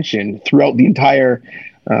retention throughout the entire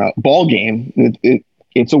ball game,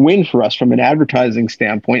 it's a win for us from an advertising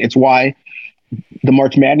standpoint. It's why the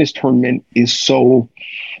March Madness tournament is so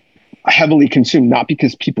heavily consumed, not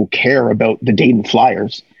because people care about the Dayton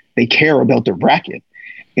Flyers, they care about their bracket.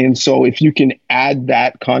 And so if you can add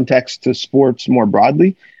that context to sports more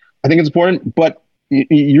broadly, I think it's important. But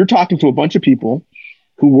you're talking to a bunch of people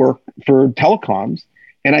who work for telecoms.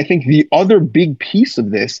 And I think the other big piece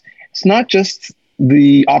of this, it's not just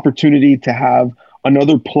the opportunity to have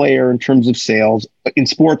another player in terms of sales. In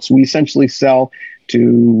sports, we essentially sell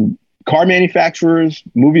to car manufacturers,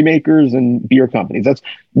 movie makers, and beer companies. That's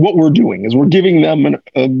what we're doing, is we're giving them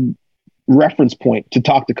a reference point to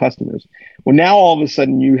talk to customers. Well, now all of a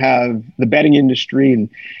sudden you have the betting industry and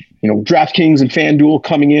DraftKings and FanDuel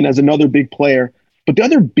coming in as another big player. But the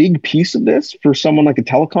other big piece of this for someone like a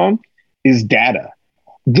telecom is data.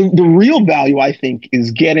 The real value, I think,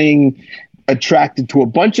 is getting attracted to a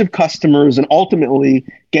bunch of customers and ultimately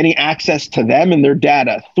getting access to them and their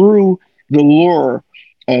data through the lure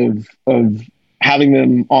of having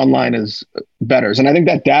them online as bettors. And I think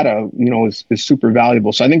that data, is super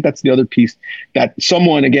valuable. So I think that's the other piece that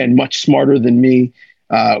someone, again, much smarter than me,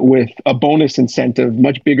 with a bonus incentive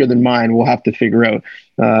much bigger than mine, will have to figure out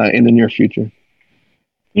in the near future.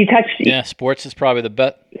 You touched. Yeah, sports is probably the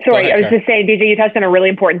best. Sorry, I was just saying, DJ, you touched on a really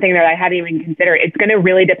important thing that I hadn't even considered. It's going to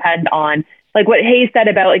really depend on, like what Hayes said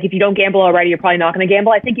about, like, if you don't gamble already, you're probably not going to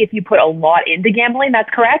gamble. I think if you put a lot into gambling, that's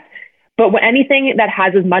correct. But anything that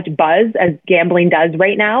has as much buzz as gambling does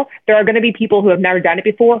right now, there are going to be people who have never done it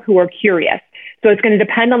before who are curious. So it's going to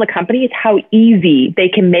depend on the companies how easy they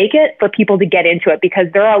can make it for people to get into it, because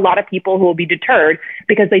there are a lot of people who will be deterred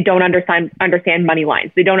because they don't understand money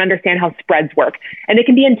lines. They don't understand how spreads work. And it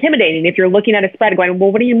can be intimidating if you're looking at a spread going,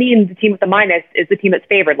 well, what do you mean the team with the minus is the team that's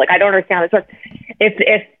favored? Like, I don't understand how this works.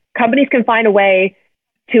 If companies can find a way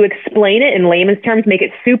to explain it in layman's terms, make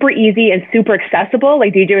it super easy and super accessible,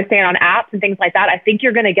 like DJ was saying, on apps and things like that, I think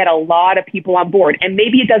you're going to get a lot of people on board. And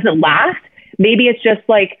maybe it doesn't last. Maybe it's just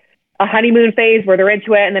like a honeymoon phase where they're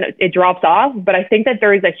into it and then it drops off. But I think that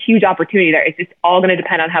there is a huge opportunity there. It's just all going to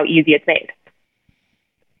depend on how easy it's made.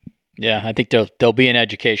 Yeah, I think there'll be an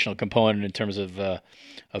educational component in terms of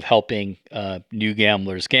helping new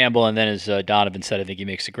gamblers gamble. And then, as Donovan said, I think he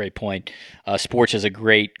makes a great point. Sports is a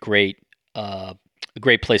great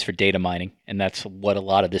place for data mining, and that's what a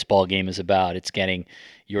lot of this ball game is about. It's getting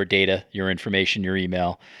your data, your information, your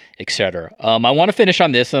email, etc. I want to finish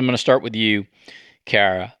on this. I'm going to start with you,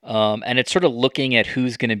 Kara, and it's sort of looking at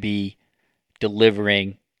who's going to be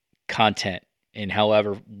delivering content in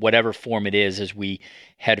whatever form it is as we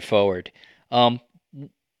head forward.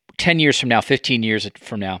 10 years from now, 15 years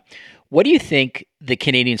from now, what do you think the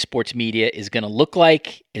Canadian sports media is going to look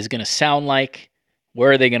like, is going to sound like?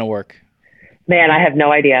 Where are they going to work? Man, I have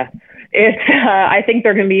no idea. I think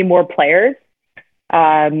there are going to be more players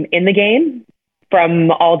in the game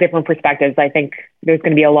from all different perspectives. I think there's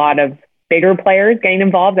going to be a lot of bigger players getting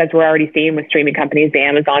involved, as we're already seeing with streaming companies, the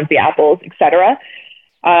Amazons, the Apples, et cetera.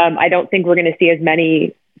 I don't think we're going to see as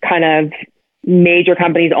many kind of major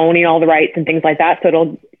companies owning all the rights and things like that. So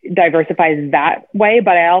it'll diversify that way.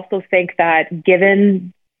 But I also think that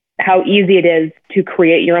given how easy it is to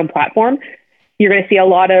create your own platform, you're going to see a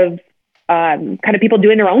lot of kind of people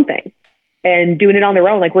doing their own thing and doing it on their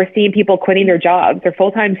own. Like, we're seeing people quitting their jobs, their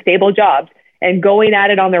full-time stable jobs, and going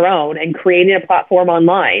at it on their own and creating a platform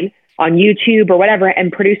online on YouTube or whatever,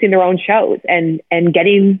 and producing their own shows and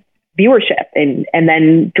getting viewership and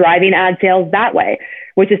then driving ad sales that way,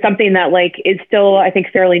 which is something that like is still, I think,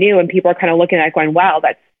 fairly new, and people are kind of looking at it going, wow,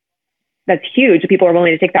 that's huge. People are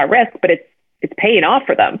willing to take that risk, but it's paying off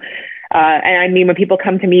for them. And I mean, when people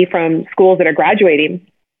come to me from schools that are graduating,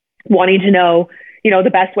 wanting to know, the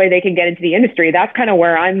best way they can get into the industry, that's kind of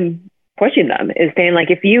where I'm pushing them, is saying, like,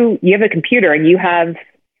 if you have a computer and you have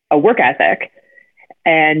a work ethic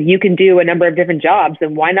and you can do a number of different jobs,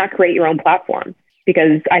 then why not create your own platform?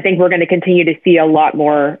 Because I think we're going to continue to see a lot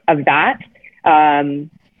more of that.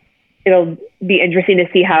 It'll be interesting to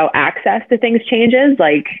see how access to things changes.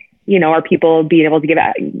 Like, are people able to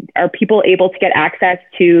get access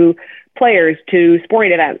to players, to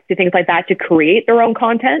sporting events, to things like that, to create their own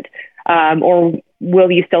content? Or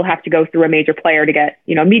will you still have to go through a major player to get,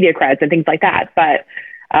 media creds and things like that? But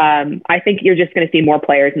I think you're just going to see more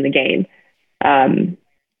players in the game.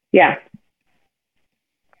 Yeah.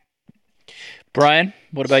 Brian,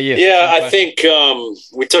 what about you? Yeah, I think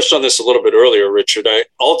we touched on this a little bit earlier, Richard.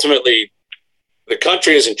 Ultimately, the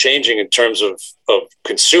country isn't changing in terms of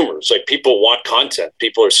consumers. Like, people want content.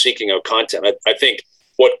 People are seeking out content. I think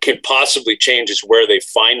what can possibly change is where they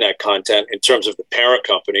find that content in terms of the parent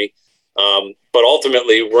company. But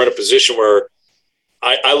ultimately, we're in a position where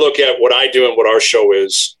I look at what I do and what our show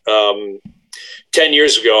is. 10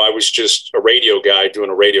 years ago, I was just a radio guy doing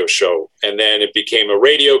a radio show. And then it became a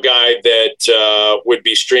radio guy that would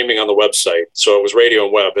be streaming on the website. So it was radio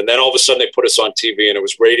and web. And then all of a sudden they put us on TV, and it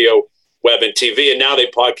was radio, web, and TV. And now they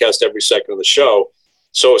podcast every second of the show.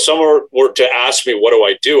 So if someone were to ask me, what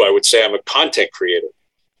do? I would say I'm a content creator.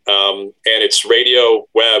 And it's radio,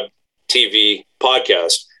 web, TV,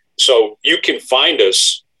 podcast. So you can find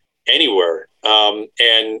us anywhere.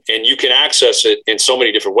 And you can access it in so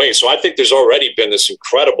many different ways. So I think there's already been this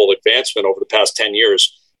incredible advancement over the past 10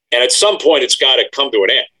 years. And at some point it's got to come to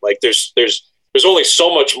an end. Like, there's only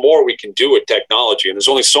so much more we can do with technology, and there's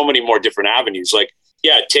only so many more different avenues. Like,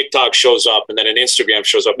 yeah, TikTok shows up and then an Instagram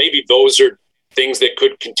shows up. Maybe those are things that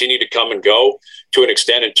could continue to come and go to an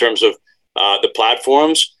extent in terms of the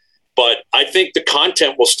platforms. But I think the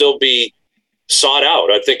content will still be sought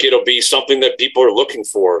out. I think it'll be something that people are looking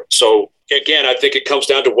for. So again, I think it comes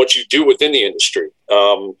down to what you do within the industry.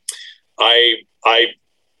 I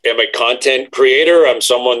am a content creator. I'm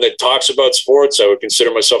someone that talks about sports. I would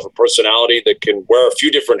consider myself a personality that can wear a few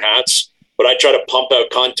different hats, but I try to pump out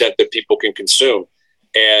content that people can consume.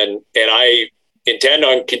 And I intend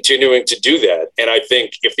on continuing to do that. And I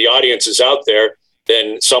think if the audience is out there,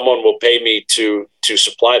 then someone will pay me to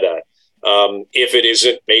supply that. If it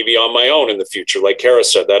isn't, maybe on my own in the future. Like Kara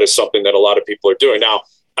said, that is something that a lot of people are doing. Now,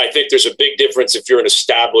 I think there's a big difference if you're an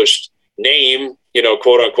established name,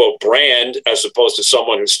 quote unquote brand, as opposed to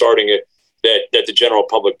someone who's starting it that the general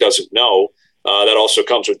public doesn't know. That also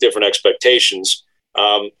comes with different expectations.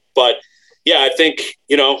 But yeah, I think,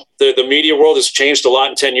 the media world has changed a lot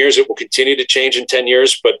in 10 years. It will continue to change in 10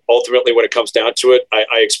 years. But ultimately, when it comes down to it, I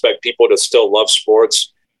expect people to still love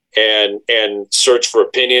sports and search for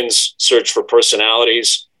opinions, search for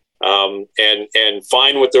personalities, and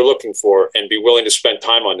find what they're looking for and be willing to spend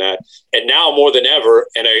time on that. And now more than ever,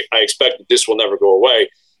 and I expect that this will never go away,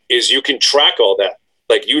 is you can track all that.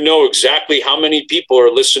 Like, you know exactly how many people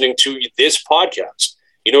are listening to this podcast.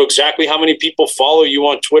 You know exactly how many people follow you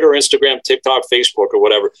on Twitter, Instagram, TikTok, Facebook, or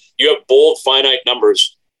whatever. You have bold, finite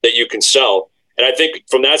numbers that you can sell. And I think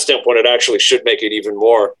from that standpoint, it actually should make it even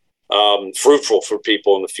more fruitful for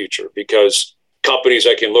people in the future, because companies,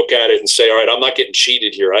 I can look at it and say, all right, I'm not getting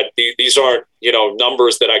cheated here. These aren't,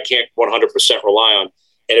 numbers that I can't 100% rely on.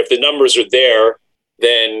 And if the numbers are there,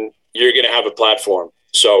 then you're going to have a platform.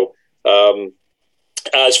 So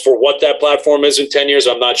as for what that platform is in 10 years,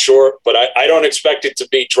 I'm not sure, but I don't expect it to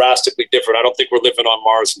be drastically different. I don't think we're living on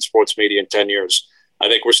Mars in sports media in 10 years. I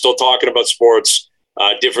think we're still talking about sports.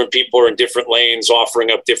 Different people are in different lanes offering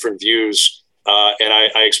up different views. And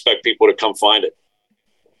I expect people to come find it.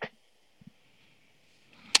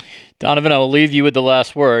 Donovan, I will leave you with the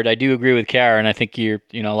last word. I do agree with Karen. I think a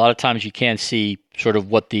lot of times you can't see sort of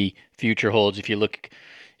what the future holds if you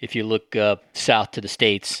look south to the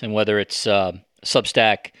States, and whether it's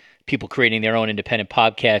Substack, people creating their own independent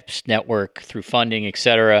podcast network through funding, et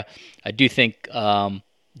cetera. I do think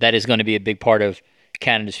that is going to be a big part of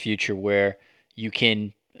Canada's future, where you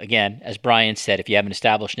can, again, as Brian said, if you have an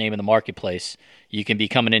established name in the marketplace, you can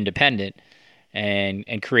become an independent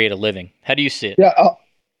and create a living. How do you see it? Yeah,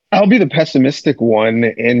 I'll be the pessimistic one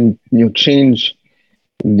and change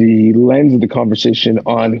the lens of the conversation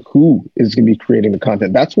on who is going to be creating the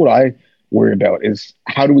content. That's what I worry about, is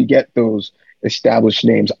how do we get those established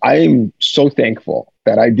names? I'm so thankful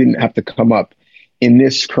that I didn't have to come up in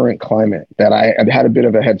this current climate, that I've had a bit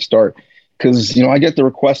of a head start, because I get the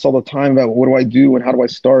requests all the time about what do I do and how do I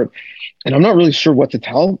start, and I'm not really sure what to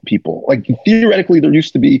tell people. Like, theoretically, there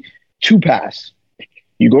used to be 2 paths.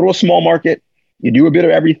 You go to a small market, you do a bit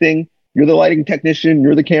of everything. You're the lighting technician,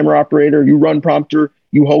 you're the camera operator, you run prompter,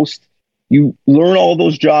 you host, you learn all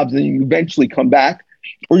those jobs, and you eventually come back,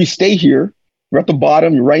 or you stay here. You're at the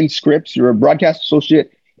bottom, you're writing scripts, you're a broadcast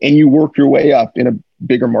associate, and you work your way up in a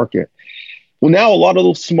bigger market. Well, now a lot of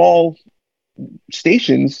those small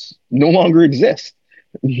stations no longer exist.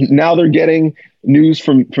 Now they're getting news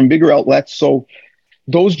from bigger outlets. So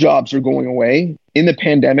those jobs are going away. In the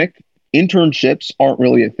pandemic, internships aren't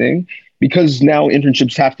really a thing, because now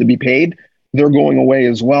internships have to be paid. They're going away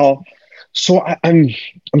as well. So I'm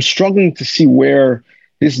struggling to see where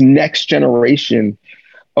this next generation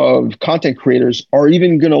of content creators are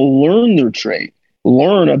even going to learn their trade,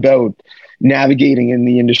 learn about navigating in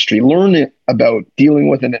the industry, learn about dealing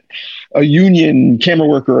with a union camera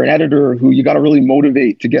worker or an editor who you got to really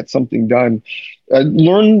motivate to get something done,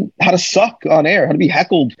 learn how to suck on air, how to be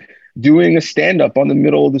heckled doing a stand-up on the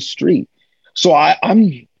middle of the street. So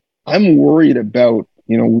I'm worried about,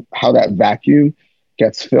 how that vacuum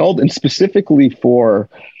gets filled, and specifically for,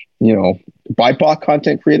 BIPOC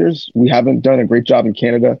content creators. We haven't done a great job in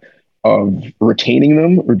Canada of retaining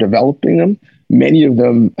them or developing them. Many of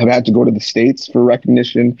them have had to go to the States for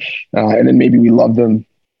recognition, and then maybe we love them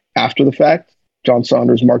after the fact. John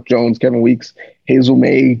Saunders, Mark Jones, Kevin Weeks, Hazel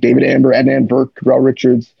May, David Amber, Adnan Burke, Rel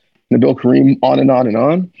Richards, Nabil Karim, on and on and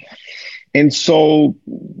on. And so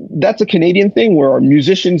that's a Canadian thing, where our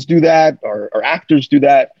musicians do that, our actors do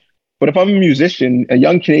that. But if I'm a musician, a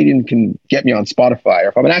young Canadian can get me on Spotify. Or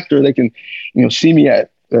if I'm an actor, they can, see me at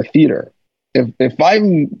the theater. If I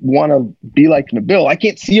want to be like Nabil, I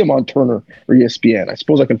can't see him on Turner or ESPN. I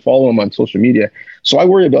suppose I can follow him on social media. So I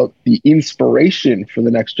worry about the inspiration for the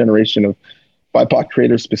next generation of BIPOC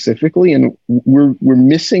creators specifically, and we're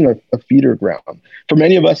missing a feeder ground. For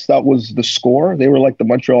many of us, that was the Score. They were like the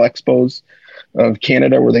Montreal Expos of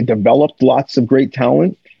Canada, where they developed lots of great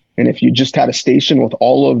talent. And if you just had a station with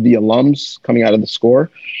all of the alums coming out of the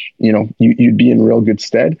Score, you'd be in real good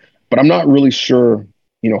stead. But I'm not really sure,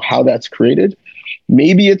 how that's created.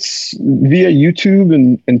 Maybe it's via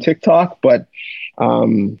YouTube and TikTok, but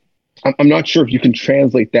I'm not sure if you can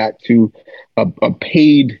translate that to a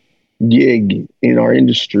paid gig in our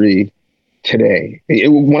industry today.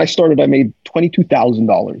 When I started, I made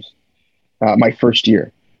 $22,000 my first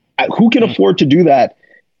year. Who can afford to do that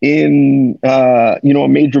in a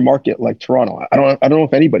major market like Toronto? I don't know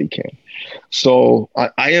if anybody can. So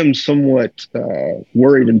I am somewhat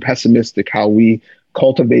worried and pessimistic how we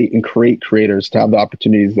cultivate and create creators to have the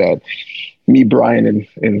opportunities that me, Brian,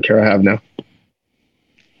 and Kara have now.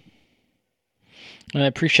 I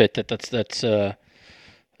appreciate that. That's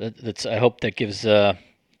I hope that gives the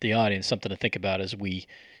audience something to think about as we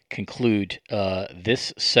conclude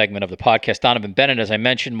this segment of the podcast. Donovan Bennett, as I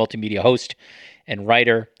mentioned, multimedia host and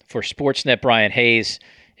writer for Sportsnet. Brian Hayes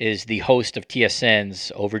is the host of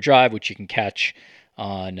TSN's Overdrive, which you can catch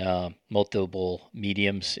on multiple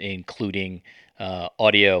mediums, including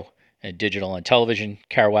audio and digital and television.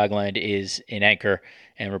 Kara Wagland is an anchor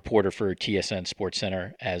and reporter for TSN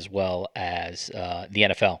SportsCenter, as well as the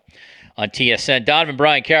NFL on TSN. Donovan,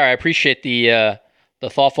 Brian, Kara, I appreciate the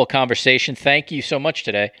thoughtful conversation. Thank you so much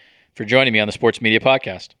today for joining me on the Sports Media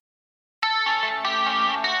Podcast.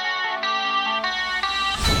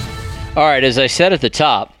 All right, as I said at the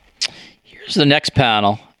top, here's the next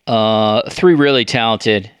panel. Three really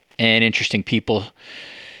talented and interesting people.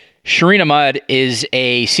 Shireen Ahmad is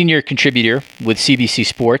a senior contributor with CBC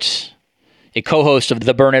Sports, a co-host of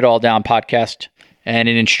the Burn It All Down podcast, and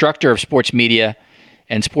an instructor of sports media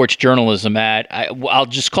and sports journalism at, I'll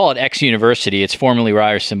just call it X University. It's formerly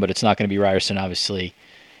Ryerson, but it's not going to be Ryerson, obviously,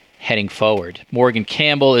 heading forward. Morgan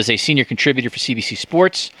Campbell is a senior contributor for CBC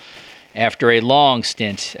Sports. After a long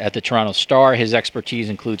stint at the Toronto Star, his expertise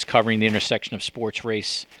includes covering the intersection of sports,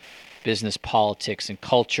 race, business, politics, and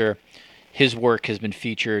culture. His work has been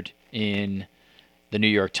featured in the New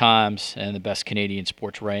York Times and the Best Canadian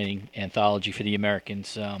Sports Writing Anthology for the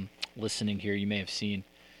Americans. Listening here, you may have seen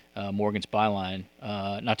Morgan's byline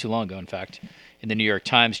not too long ago, in fact, in the New York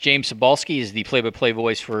Times. James Cybulski is the play-by-play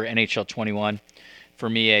voice for NHL 21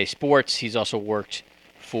 from EA Sports. He's also worked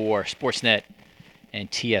for Sportsnet and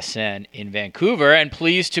TSN in Vancouver, and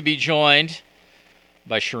pleased to be joined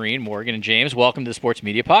by Shireen, Morgan, and James. Welcome to the Sports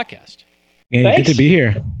Media Podcast. Yeah, good to be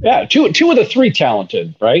here. Yeah, two of the three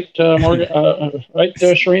talented, right, Morgan? Right,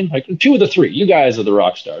 Shireen? Like, two of the three. You guys are the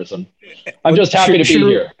rock stars, and I'm just happy to be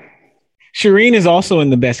here. Shireen is also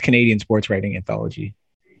in the Best Canadian Sports Writing Anthology.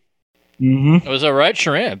 Mm-hmm. Was that right,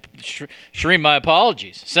 Shireen? Shireen, my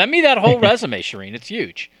apologies. Send me that whole resume, Shireen. It's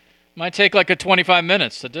huge. Might take like 25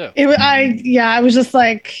 minutes to do. I was just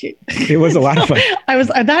like, it was a lot of fun.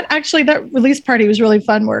 that release party was really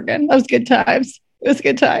fun, Morgan. That was good times. It was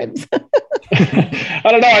good times. I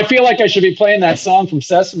don't know. I feel like I should be playing that song from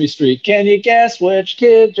Sesame Street. Can you guess which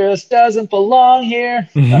kid just doesn't belong here?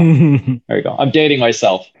 No. There you go. I'm dating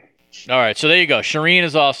myself. All right. So there you go. Shireen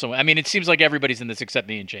is awesome. I mean, it seems like everybody's in this except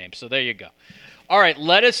me and James. So there you go. All right.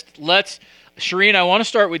 Let's Shireen, I want to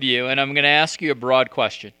start with you, and I'm going to ask you a broad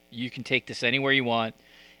question. You can take this anywhere you want,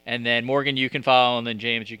 and then Morgan, you can follow, and then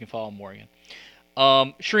James, you can follow Morgan.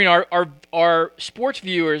 Shireen, are sports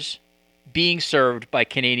viewers being served by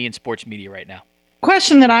Canadian sports media right now?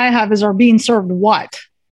 Question that I have is, are being served what?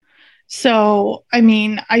 So, I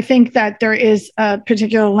mean, I think that there is a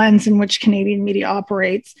particular lens in which Canadian media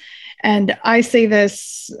operates. And I say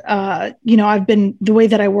this, I've been, the way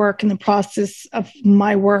that I work and the process of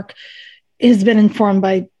my work has been informed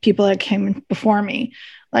by people that came before me.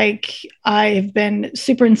 Like, I've been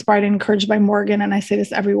super inspired and encouraged by Morgan, and I say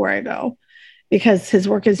this everywhere I go because his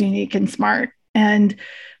work is unique and smart. And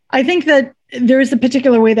I think that there is a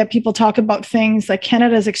particular way that people talk about things. Like,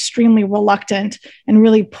 Canada is extremely reluctant and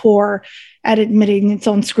really poor at admitting its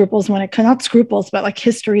own scruples when it not scruples, but like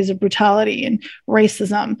histories of brutality and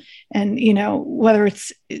racism, and whether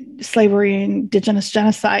it's slavery and Indigenous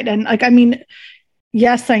genocide. And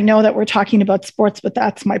yes, I know that we're talking about sports, but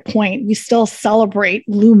that's my point. We still celebrate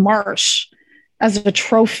Lou Marsh as a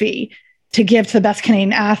trophy to give to the best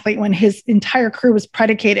Canadian athlete when his entire career was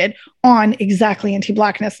predicated on exactly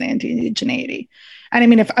anti-Blackness and anti-Indigeneity. And I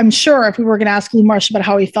mean, if we were going to ask Lou Marsh about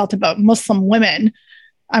how he felt about Muslim women,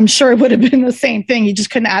 I'm sure it would have been the same thing. He just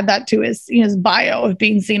couldn't add that to his bio of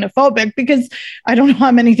being xenophobic, because I don't know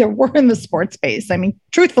how many there were in the sports space. I mean,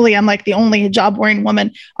 truthfully, I'm like the only hijab-wearing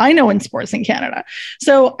woman I know in sports in Canada.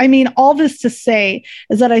 So, I mean, all this to say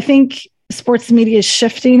is that I think sports media is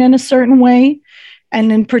shifting in a certain way. And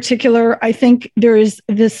in particular, I think there is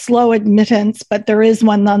this slow admittance, but there is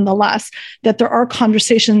one nonetheless, that there are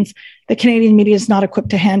conversations that Canadian media is not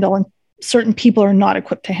equipped to handle and certain people are not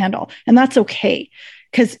equipped to handle. And that's okay,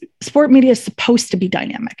 because sport media is supposed to be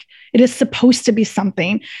dynamic. It is supposed to be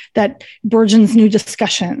something that burgeons new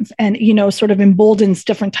discussions and, sort of emboldens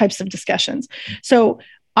different types of discussions. So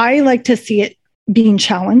I like to see it being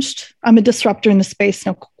challenged. I'm a disruptor in the space,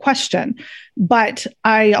 no question, but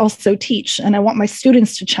I also teach, and I want my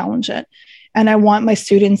students to challenge it. And I want my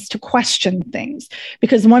students to question things,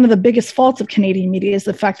 because one of the biggest faults of Canadian media is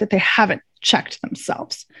the fact that they haven't checked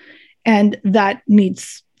themselves. And that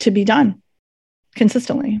needs to be done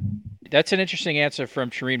consistently. That's an interesting answer from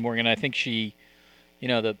Shireen, Morgan. I think she,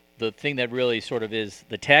 the thing that really sort of is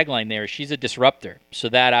the tagline there is she's a disruptor. So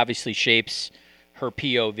that obviously shapes her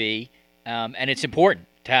POV. And it's important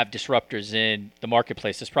to have disruptors in the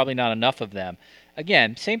marketplace. There's probably not enough of them.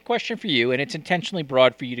 Again, same question for you, and it's intentionally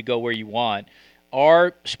broad for you to go where you want.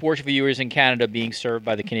 Are sports viewers in Canada being served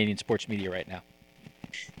by the Canadian sports media right now?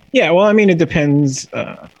 Yeah, well, I mean, it depends.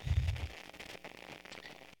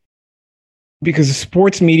 because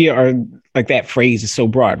sports media are like, that phrase is so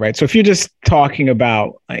broad, right? So if you're just talking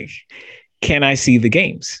about like, can I see the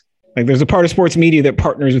games? Like there's a part of sports media that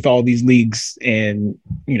partners with all these leagues and,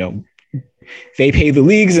 you know, they pay the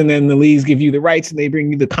leagues and then the leagues give you the rights and they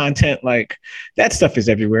bring you the content. Like that stuff is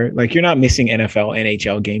everywhere. Like you're not missing NFL,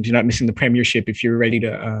 NHL games. You're not missing the Premiership if you're ready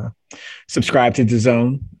to subscribe to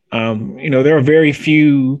DAZN. You know, there are very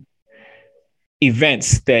few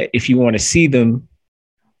events that if you want to see them,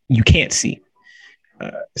 you can't see.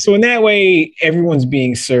 So in that way, everyone's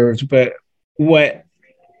being served. But where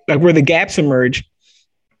the gaps emerge,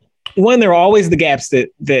 one, there are always the gaps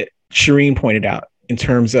that Shireen pointed out in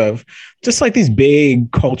terms of just like these big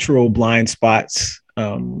cultural blind spots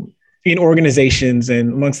in organizations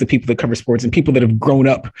and amongst the people that cover sports and people that have grown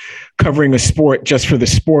up covering a sport just for the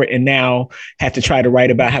sport and now have to try to write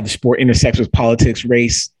about how the sport intersects with politics,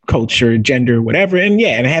 race, culture, gender, whatever. And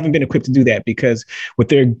I haven't been equipped to do that because what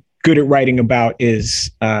they're good at writing about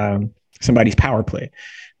is somebody's power play,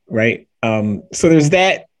 right? So there's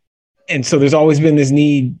that. And so there's always been this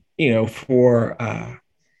need, you know, for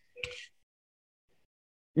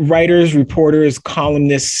writers, reporters,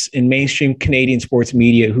 columnists in mainstream Canadian sports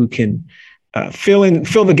media who can fill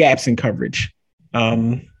the gaps in coverage.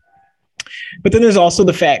 But then there's also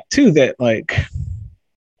the fact too that, like,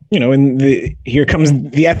 you know, here comes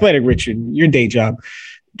the Athletic, Richard, your day job,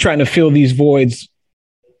 trying to fill these voids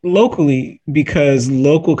locally because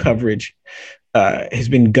local coverage has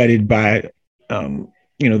been gutted by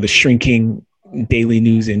you know, the shrinking daily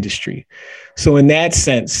news industry. So in that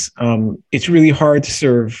sense, it's really hard to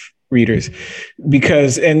serve readers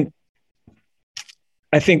because, and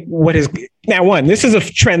I think this is a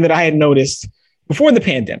trend that I had noticed before the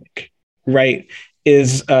pandemic, right?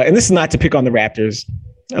 And this is not to pick on the Raptors.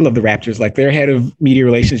 I love the Raptors. Like their head of media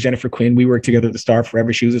relations, Jennifer Quinn, we worked together at the Star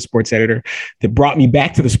forever. She was a sports editor that brought me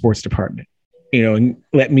back to the sports department, you know, and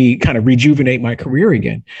let me kind of rejuvenate my career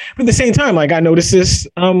again. But at the same time, like I noticed this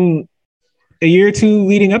a year or two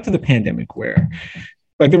leading up to the pandemic where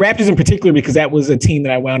like the Raptors in particular, because that was a team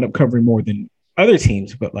that I wound up covering more than other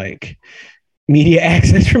teams, but like media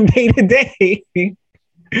access from day to day,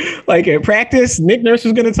 like at practice, Nick Nurse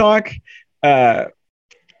was going to talk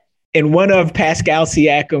and one of Pascal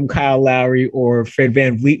Siakam, Kyle Lowry, or Fred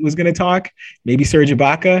VanVleet was going to talk, maybe Serge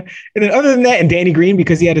Ibaka. And then other than that, and Danny Green,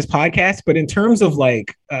 because he had his podcast, but in terms of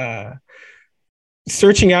like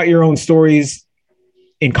searching out your own stories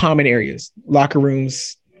in common areas, locker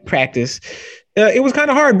rooms, practice, it was kind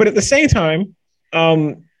of hard. But at the same time,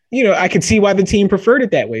 you know, I could see why the team preferred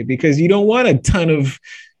it that way because you don't want a ton of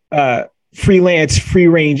freelance, free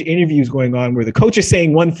range interviews going on where the coach is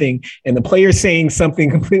saying one thing and the player saying something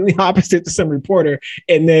completely opposite to some reporter.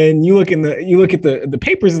 And then you look at the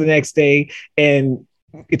papers the next day and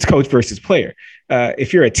it's coach versus player.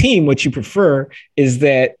 If you're a team, what you prefer is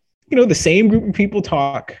that, you know, the same group of people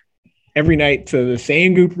talk every night to the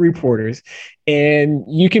same group of reporters. And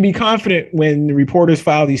you can be confident when the reporters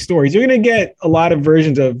file these stories, you're going to get a lot of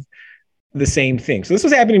versions of the same thing. So this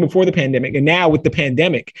was happening before the pandemic. And now with the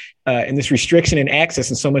pandemic and this restriction and access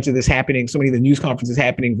and so much of this happening, so many of the news conferences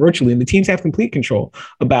happening virtually, and the teams have complete control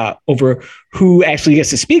over who actually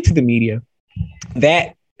gets to speak to the media.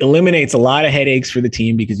 That eliminates a lot of headaches for the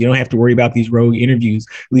team because you don't have to worry about these rogue interviews,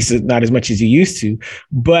 at least not as much as you used to.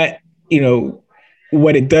 But, you know,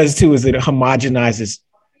 what it does too is it homogenizes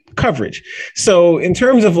coverage. So in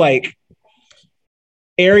terms of like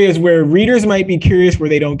areas where readers might be curious where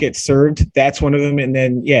they don't get served, that's one of them. And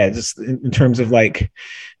then, just in terms of like,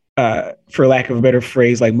 for lack of a better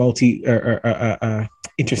phrase, like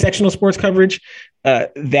intersectional sports coverage,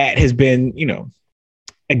 that has been, you know,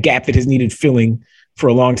 a gap that has needed filling for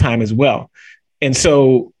a long time as well. And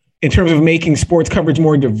so in terms of making sports coverage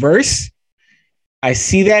more diverse, I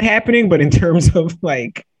see that happening, but in terms of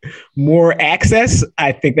like more access,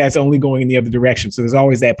 I think that's only going in the other direction. So there's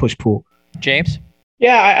always that push-pull. James?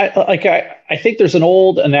 Yeah, I think there's an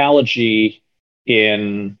old analogy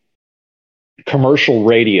in commercial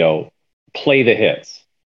radio, play the hits.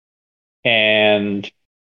 And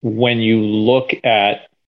when you look at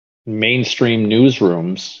mainstream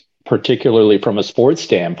newsrooms, particularly from a sports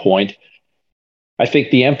standpoint, I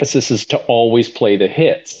think the emphasis is to always play the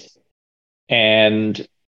hits. And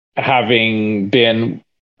having been,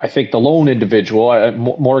 I think, the lone individual,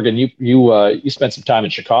 Morgan, you spent some time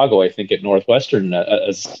in Chicago, I think, at Northwestern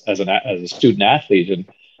as a student athlete. And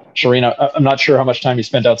Shireen, I'm not sure how much time you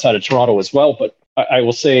spent outside of Toronto as well, but I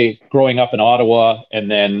will say growing up in Ottawa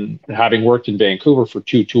and then having worked in Vancouver for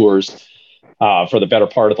 2 tours for the better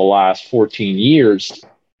part of the last 14 years,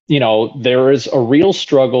 you know, there is a real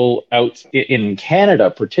struggle out in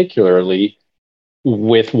Canada, particularly,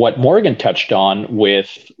 with what Morgan touched on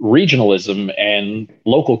with regionalism and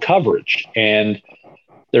local coverage. And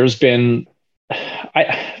there's been,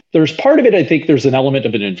 there's part of it, I think there's an element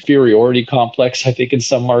of an inferiority complex, I think, in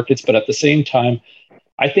some markets, but at the same time,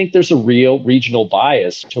 I think there's a real regional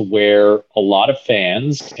bias to where a lot of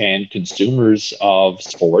fans and consumers of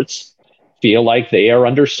sports feel like they are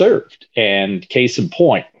underserved. And case in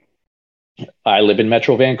point, I live in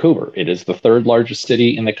Metro Vancouver. It is the third largest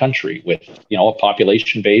city in the country with, a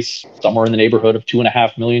population base somewhere in the neighborhood of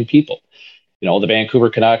 2.5 million people. The Vancouver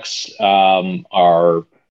Canucks are,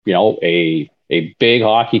 a big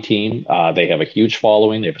hockey team. They have a huge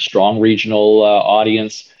following. They have a strong regional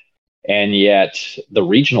audience. And yet the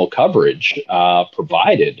regional coverage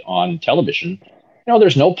provided on television,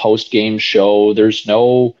 there's no post-game show. There's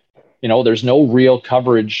no real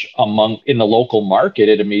coverage in the local market.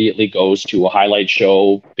 It immediately goes to a highlight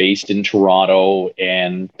show based in Toronto.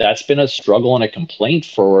 And that's been a struggle and a complaint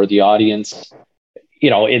for the audience,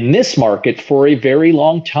 in this market for a very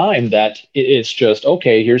long time, that it's just,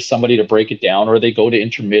 okay, here's somebody to break it down, or they go to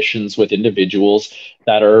intermissions with individuals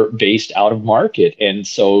that are based out of market. And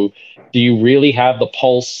so do you really have the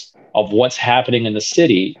pulse of what's happening in the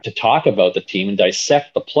city to talk about the team and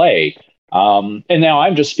dissect the play? And now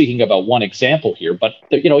I'm just speaking about one example here, but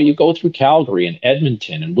you go through Calgary and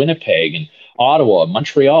Edmonton and Winnipeg and Ottawa,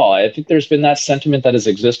 Montreal. I think there's been that sentiment that has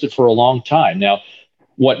existed for a long time. Now,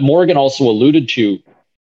 what Morgan also alluded to,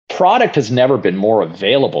 product has never been more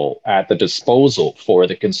available at the disposal for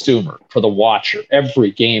the consumer, for the watcher.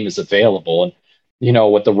 Every game is available. And,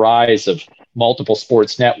 with the rise of multiple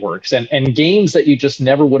sports networks and games that you just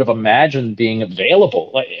never would have imagined being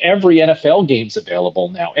available. Like every NFL game's available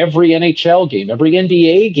now. Every NHL game, every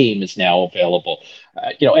NBA game is now available.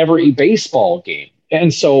 Every baseball game.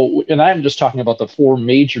 And so, and I'm just talking about the four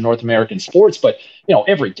major North American sports, but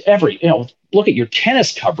every look at your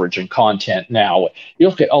tennis coverage and content now. You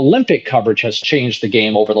look at Olympic coverage has changed the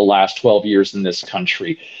game over the last 12 years in this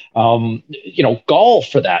country. Golf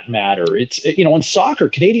for that matter. It's in soccer,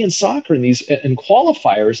 Canadian soccer, and these in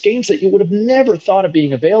qualifiers, games that you would have never thought of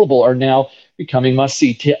being available are now becoming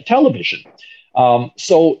must-see television.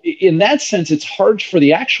 So in that sense, it's hard for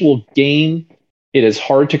the actual game. It is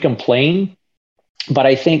hard to complain. But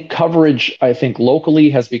I think coverage,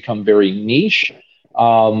 locally has become very niche.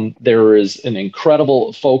 There is an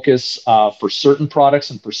incredible focus for certain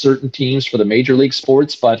products and for certain teams for the major league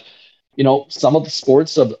sports. But, some of the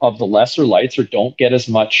sports of the lesser lights or don't get as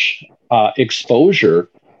much exposure.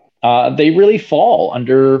 They really fall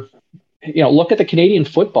under, look at the Canadian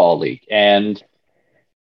Football League and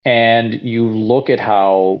you look at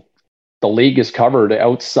how the league is covered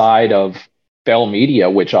outside of Bell Media,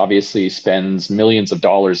 which obviously spends millions of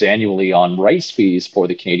dollars annually on rights fees for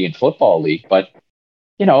the Canadian Football League. But,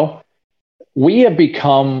 we have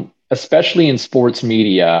become, especially in sports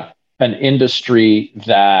media, an industry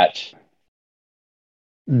that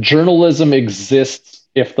journalism exists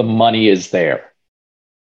if the money is there.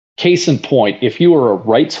 Case in point, if you are a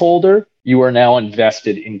rights holder, you are now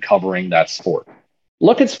invested in covering that sport.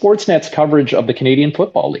 Look at Sportsnet's coverage of the Canadian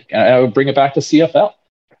Football League. And I would bring it back to CFL.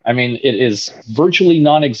 I mean, it is virtually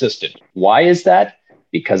non-existent. Why is that?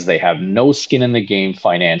 Because they have no skin in the game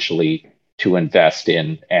financially to invest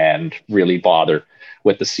in and really bother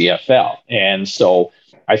with the CFL. And so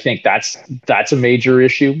I think that's a major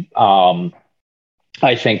issue.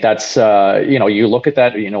 I think that's, you look at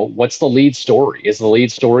that, what's the lead story? Is the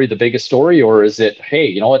lead story the biggest story, or is it, hey,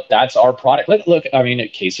 you know what, that's our product? Look, I mean,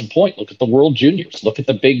 case in point, look at the World Juniors. Look at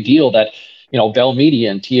the big deal that, Bell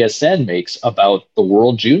Media and TSN makes about the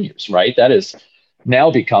World Juniors, right? That has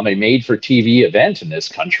now become a made-for-TV event in this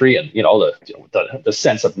country. And, the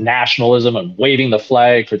sense of nationalism and waving the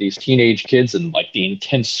flag for these teenage kids and like the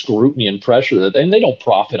intense scrutiny and pressure and they don't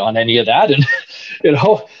profit on any of that. And,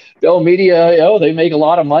 Bell Media, they make a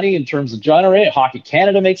lot of money in terms of generating. Hockey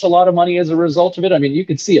Canada makes a lot of money as a result of it. I mean, you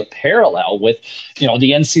can see a parallel with, the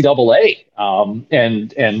NCAA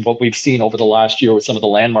and what we've seen over the last year with some of the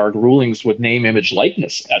landmark rulings with name, image,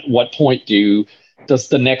 likeness. At what point does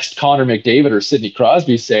the next Connor McDavid or Sidney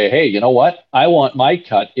Crosby say, hey, you know what? I want my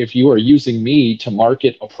cut if you are using me to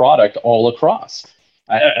market a product all across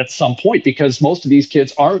at some point, because most of these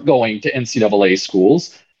kids aren't going to NCAA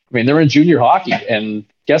schools. I mean, they're in junior hockey, and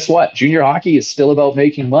guess what? Junior hockey is still about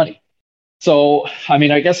making money. So, I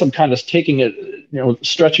mean, I guess I'm kind of taking it,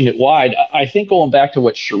 stretching it wide. I think going back to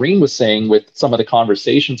what Shireen was saying with some of the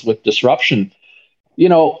conversations with disruption,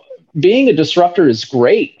 being a disruptor is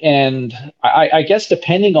great. And I guess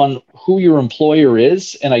depending on who your employer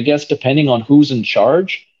is, and I guess depending on who's in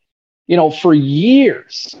charge, for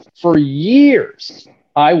years,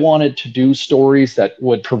 I wanted to do stories that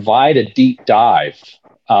would provide a deep dive,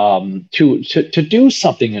 to do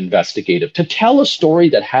something investigative, to tell a story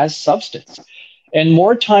that has substance. And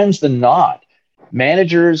more times than not,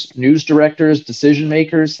 managers, news directors, decision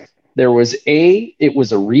makers, it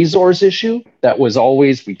was a resource issue that was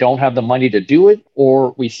always, we don't have the money to do it,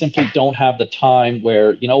 or we simply don't have the time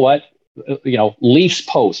where, Leafs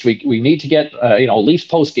post, we need to get, Leafs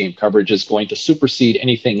post game coverage is going to supersede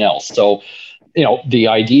anything else. So, the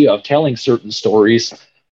idea of telling certain stories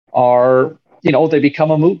are, they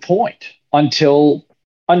become a moot point until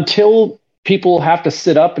people have to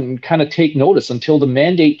sit up and kind of take notice, until the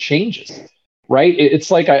mandate changes. Right. It's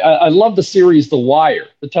like, I love the series, The Wire,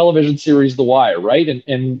 the television series, The Wire. Right.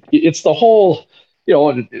 And it's the whole,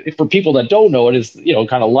 for people that don't know, it is,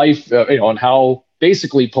 kind of life, and how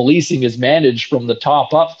basically policing is managed from the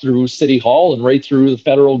top up through City Hall and right through the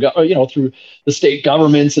federal, through the state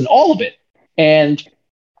governments and all of it. And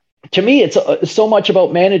to me, it's so much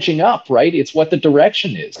about managing up. Right. It's what the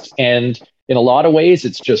direction is. And in a lot of ways,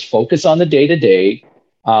 it's just focus on the day to day.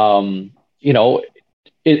 And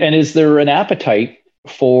is there an appetite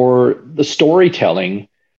for the storytelling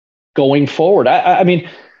going forward?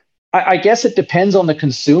 I guess it depends on the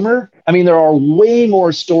consumer. I mean, there are way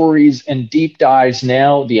more stories and deep dives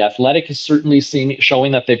now. The Athletic is certainly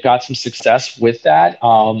showing that they've got some success with that.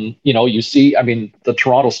 You see, the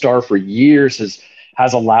Toronto Star for years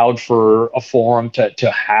has allowed for a forum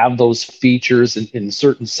to have those features in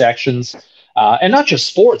certain sections, and not just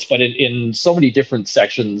sports, but in so many different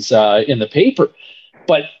sections in the paper.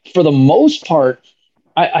 But for the most part,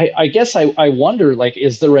 I guess I wonder,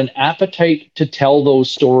 is there an appetite to tell those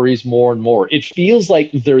stories more and more? It feels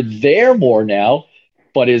like they're there more now,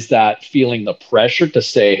 but is that feeling the pressure to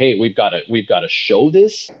say, hey, we've got to show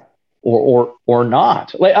this or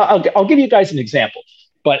not? I'll give you guys an example.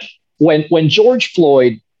 But when George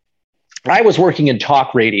Floyd, I was working in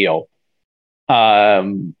talk radio,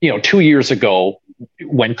 2 years ago,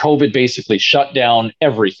 when COVID basically shut down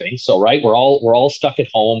everything. So, right, we're all stuck at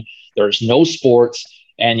home. There's no sports.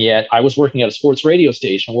 And yet I was working at a sports radio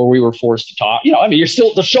station where we were forced to talk.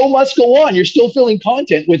 The show must go on. You're still filling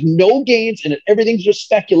content with no games, and everything's just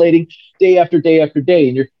speculating day after day after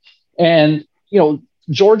day. And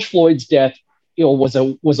George Floyd's death, was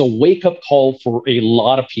a wake-up call for a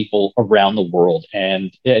lot of people around the world.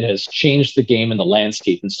 And it has changed the game and the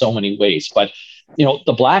landscape in so many ways. But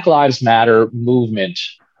the Black Lives Matter movement,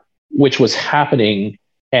 which was happening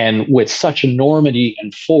and with such enormity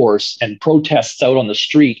and force and protests out on the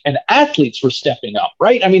street, and athletes were stepping up,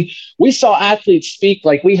 right? We saw athletes speak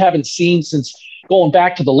like we haven't seen since going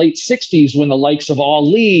back to the late 60s, when the likes of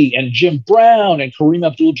Ali and Jim Brown and Kareem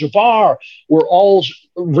Abdul-Jabbar were all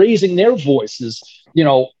raising their voices,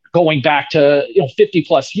 going back to 50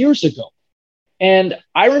 plus years ago. And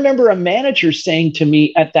I remember a manager saying to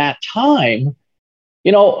me at that time,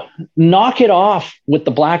 knock it off with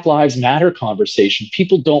the Black Lives Matter conversation.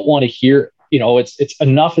 People don't want to hear, it's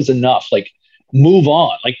enough is enough. Move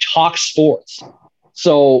on, talk sports.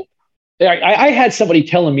 So I had somebody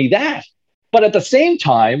telling me that, but at the same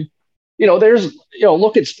time, there's,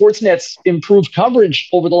 look at Sportsnet's improved coverage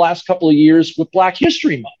over the last couple of years with Black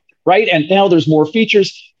History Month, right? And now there's more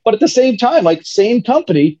features, but at the same time, same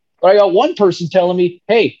company, I got one person telling me,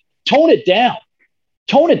 hey, tone it down,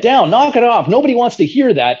 knock it off. Nobody wants to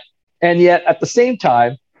hear that. And yet at the same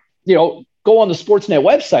time, go on the Sportsnet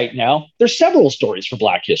website now, there's several stories for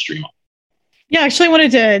Black History Month. Yeah, actually, I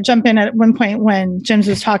wanted to jump in at one point when James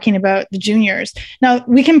was talking about the juniors. Now,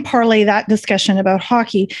 we can parlay that discussion about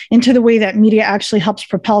hockey into the way that media actually helps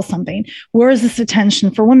propel something. Where is this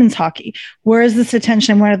attention for women's hockey? Where is this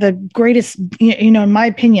attention? One of the greatest, in my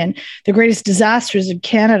opinion, the greatest disasters of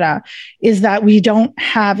Canada is that we don't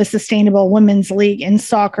have a sustainable women's league in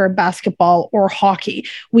soccer, basketball, or hockey.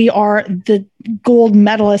 We are the gold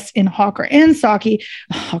medalists in soccer and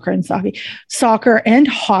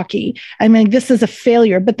hockey. This is a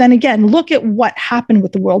failure. But then again, look at what happened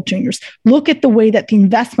with the World Juniors. Look at the way that the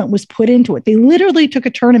investment was put into it. They literally took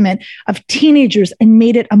a tournament of teenagers and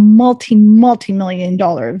made it a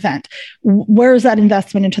multi-million-dollar event. Where is that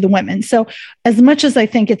investment into the women? So as much as I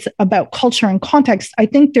think it's about culture and context, I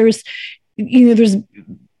think there's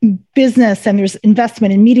business and there's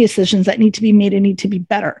investment in media decisions that need to be made and need to be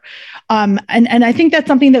better. And I think that's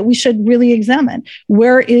something that we should really examine.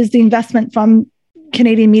 Where is the investment from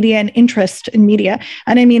Canadian media and interest in media?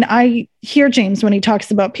 And I hear James when he talks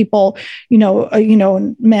about people,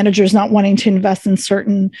 managers not wanting to invest in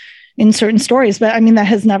certain stories, but that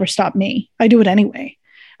has never stopped me. I do it anyway.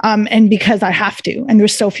 And because I have to, and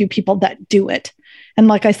there's so few people that do it. And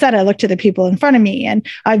like I said, I look to the people in front of me, and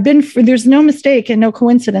there's no mistake and no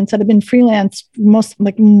coincidence that I've been freelance most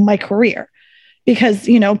like my career, because,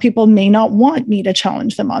 people may not want me to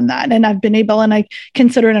challenge them on that. And I've been able, and I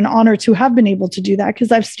consider it an honor to have been able to do that,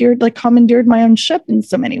 because I've commandeered my own ship in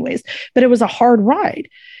so many ways, but it was a hard ride.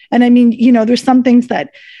 And I mean, there's some things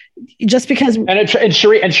that just because. And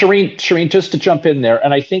Shireen, just to jump in there,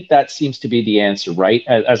 and I think that seems to be the answer, right?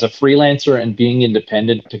 As a freelancer and being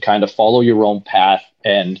independent, to kind of follow your own path,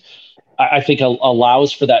 and I think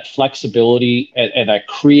allows for that flexibility and that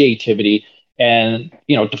creativity, and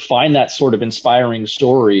to find that sort of inspiring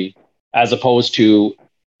story, as opposed to,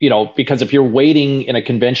 because if you're waiting in a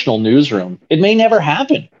conventional newsroom, it may never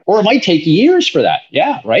happen, or it might take years for that.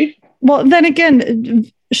 Yeah, right. Well, then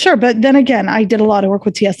again, sure. But then again, I did a lot of work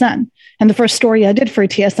with TSN. And the first story I did for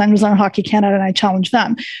TSN was on Hockey Canada, and I challenged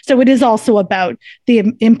them. So it is also about the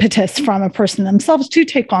impetus from a person themselves to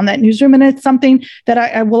take on that newsroom. And it's something that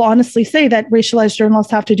I will honestly say that racialized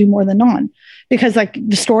journalists have to do more than non, because like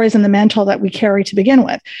the stories and the mantle that we carry to begin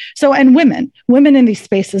with. So, and women in these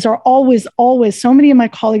spaces are always, so many of my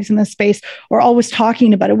colleagues in this space are always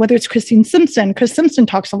talking about it, whether it's Christine Simpson. Chris Simpson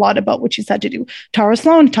talks a lot about what she's had to do. Tara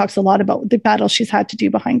Sloan talks a lot about the battle she's had to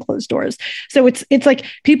do behind closed doors. So it's like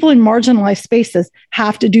people in marginalized spaces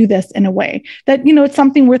have to do this in a way that, it's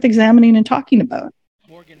something worth examining and talking about.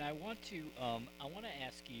 Morgan, I want to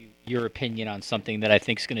ask you your opinion on something that I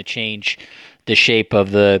think is going to change the shape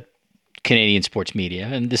of the Canadian sports media.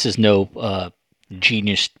 And this is no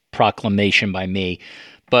genius proclamation by me,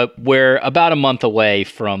 but we're about a month away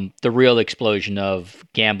from the real explosion of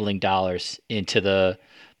gambling dollars into the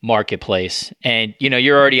marketplace. And,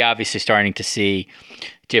 you're already obviously starting to see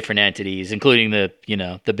different entities, including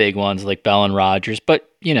the big ones like Bell and Rogers, but,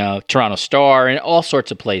 Toronto Star and all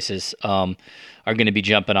sorts of places are going to be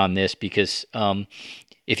jumping on this, because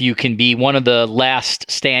if you can be one of the last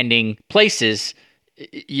standing places,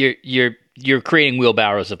 you're creating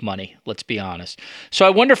wheelbarrows of money. Let's be honest. So I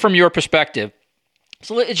wonder, from your perspective.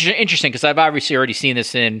 So it's interesting, because I've obviously already seen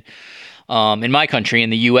this in my country,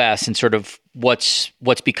 in the U.S., and sort of what's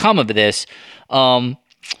become of this.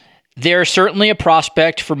 There's certainly a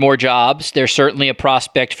prospect for more jobs. There's certainly a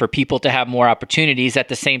prospect for people to have more opportunities. At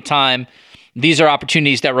the same time, these are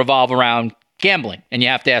opportunities that revolve around gambling, and you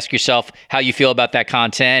have to ask yourself how you feel about that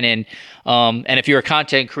content. And if you're a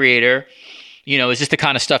content creator, is this the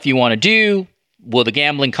kind of stuff you want to do? Will the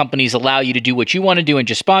gambling companies allow you to do what you want to do and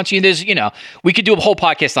just sponsor you? There's, we could do a whole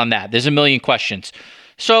podcast on that. There's a million questions.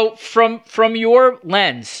 So from your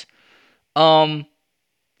lens, how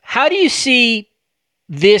do you see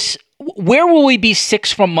this? Where will we be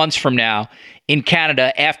 6 months from now in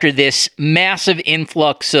Canada after this massive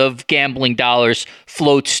influx of gambling dollars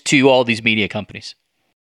floats to all these media companies?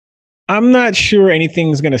 I'm not sure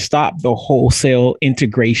anything's going to stop the wholesale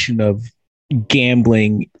integration of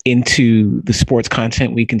gambling into the sports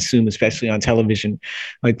content we consume, especially on television.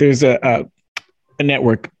 Like there's a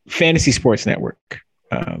network, Fantasy Sports Network,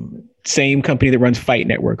 same company that runs Fight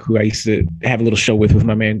Network, who I used to have a little show with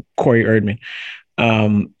my man Corey Erdman.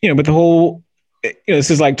 But the whole,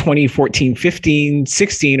 this is like 2014, 15,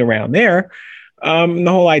 16, around there. The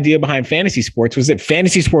whole idea behind fantasy sports was that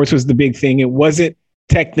fantasy sports was the big thing. It wasn't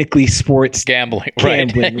technically sports gambling,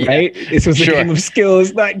 right? Right? This was a game of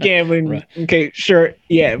skills, not gambling. Right. Okay, sure.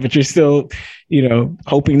 Yeah, but you're still,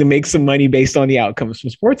 hoping to make some money based on the outcomes from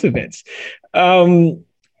sports events. And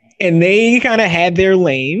they kind of had their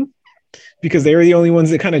lane because they were the only ones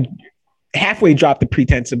that kind of halfway dropped the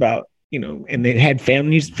pretense about, and they had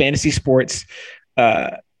fantasy sports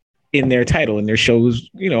in their title, and their shows,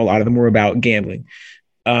 a lot of them were about gambling.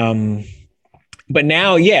 But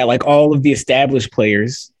now, like all of the established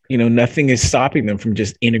players, nothing is stopping them from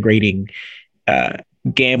just integrating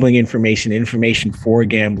gambling information for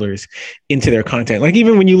gamblers into their content. Like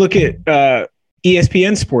even when you look at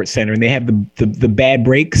ESPN Sports Center, and they have the Bad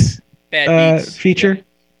Breaks feature. Yeah.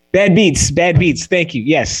 Bad Beats. Thank you.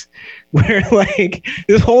 Yes. Where like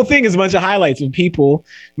this whole thing is a bunch of highlights of people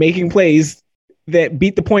making plays that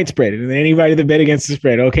beat the point spread. And then anybody that bet against the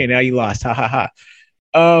spread, okay, now you lost. Ha ha ha.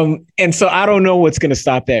 And so I don't know what's going to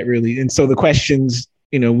stop that really. And so the questions,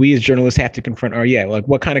 we as journalists have to confront are, like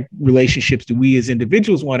what kind of relationships do we as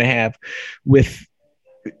individuals want to have with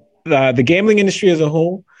the gambling industry as a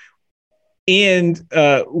whole, and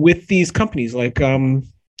with these companies like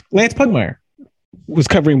Lance Pugmire was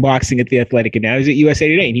covering boxing at The Athletic, and now he's at USA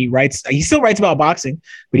Today, and he still writes about boxing,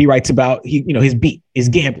 but he writes about his beat is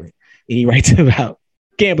gambling, and he writes about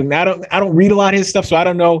gambling. Now I don't read a lot of his stuff, so I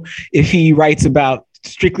don't know if he writes about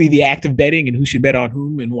strictly the act of betting and who should bet on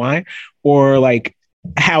whom and why, or like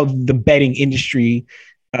how the betting industry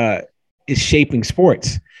is shaping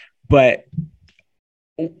sports, but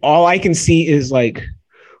all I can see is like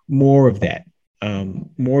more of that.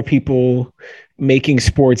 More people making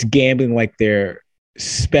sports gambling like their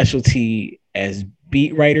specialty as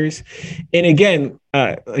beat writers. And again,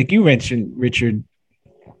 like you mentioned, Richard,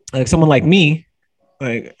 like someone like me,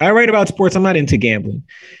 like I write about sports. I'm not into gambling.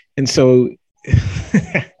 And so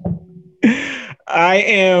I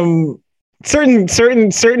am certain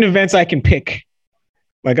events I can pick.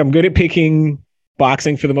 Like I'm good at picking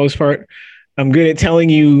boxing for the most part. I'm good at telling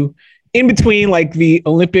you in between like the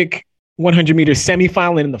Olympic 100 meter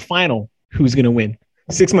semifinal and in the final, who's going to win.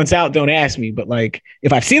 6 months out, don't ask me. But like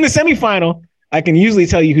if I've seen the semifinal, I can usually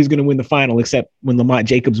tell you who's going to win the final, except when Lamont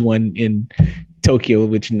Jacobs won in Tokyo,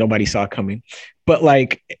 which nobody saw coming. But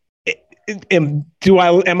like, am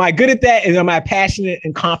I good at that? And am I passionate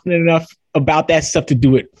and confident enough about that stuff to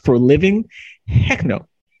do it for a living? Heck no.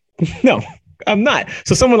 No, I'm not.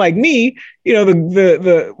 So someone like me, you know,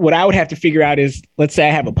 the what I would have to figure out is, let's say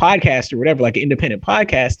I have a podcast or whatever, like an independent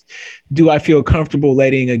podcast. Do I feel comfortable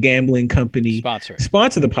letting a gambling company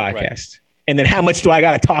sponsor the podcast? Right. And then how much do I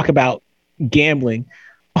got to talk about gambling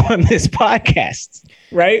on this podcast?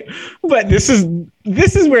 Right. But this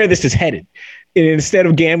is where this is headed. And instead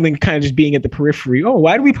of gambling kind of just being at the periphery,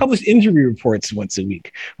 why do we publish injury reports once a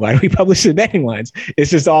week? Why do we publish the betting lines? It's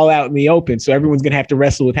just all out in the open. So everyone's going to have to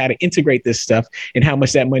wrestle with how to integrate this stuff and how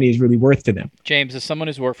much that money is really worth to them. James, as someone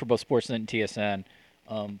who's worked for both Sportsnet and TSN,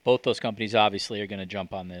 both those companies obviously are going to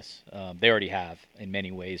jump on this. They already have in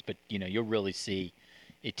many ways, but you know, you'll really see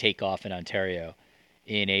it take off in Ontario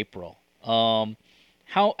in April.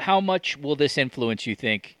 How much will this influence, you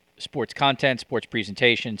think, sports content, sports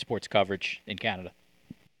presentation, sports coverage in Canada?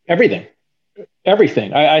 Everything.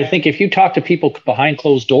 I think if you talk to people behind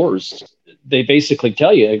closed doors, they basically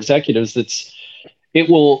tell you, executives, it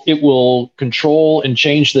will control and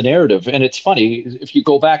change the narrative. And it's funny, if you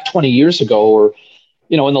go back 20 years ago, or,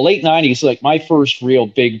 you know, in the late 90s, like my first real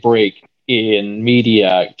big break in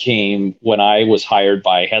media came when I was hired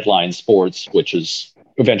by Headline Sports, which is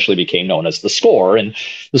eventually became known as The Score. And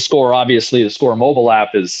The Score, obviously, the Score mobile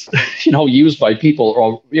app is, you know, used by people,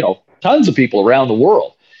 or, you know, tons of people around the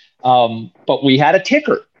world. But we had a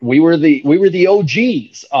ticker. We were the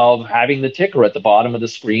OGs of having the ticker at the bottom of the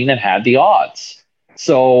screen and had the odds.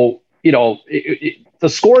 So, you know, The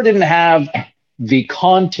Score didn't have the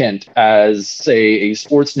content as, say, a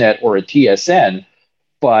Sportsnet or a TSN,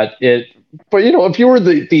 but you know, if you were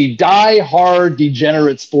the die-hard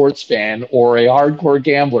degenerate sports fan or a hardcore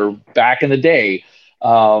gambler back in the day,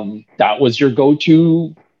 that was your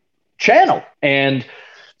go-to channel. And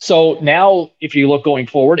so now, if you look going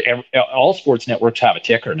forward, all sports networks have a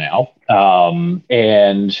ticker now.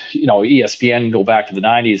 And, you know, ESPN, go back to the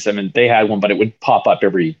 90s. I mean, they had one, but it would pop up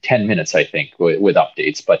every 10 minutes, I think, with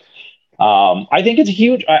updates. But I think it's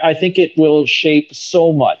huge. I think it will shape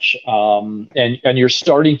so much. And you're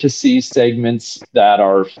starting to see segments that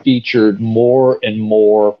are featured more and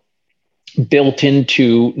more built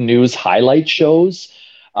into news highlight shows.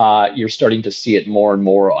 You're starting to see it more and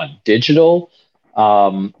more on digital.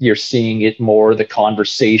 You're seeing it more, the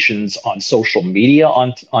conversations on social media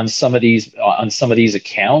on some of these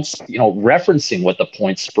accounts, you know, referencing what the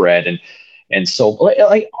point spread. And so,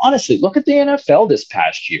 like, honestly, look at the NFL this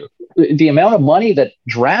past year. The amount of money that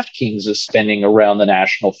DraftKings is spending around the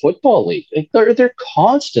National Football League. They're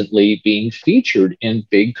constantly being featured in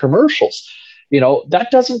big commercials. You know,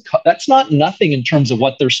 that's not nothing in terms of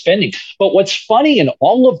what they're spending. But what's funny in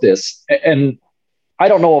all of this, and I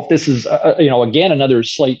don't know if this is, you know, again, another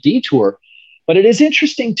slight detour, but it is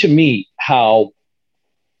interesting to me how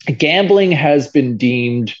gambling has been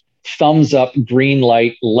deemed thumbs up, green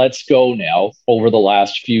light, let's go now over the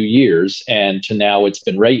last few years. And to now it's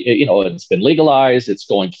been, you know, it's been legalized, it's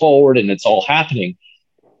going forward, and it's all happening.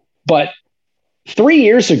 But 3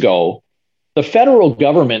 years ago, the federal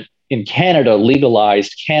government in Canada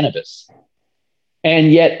legalized cannabis.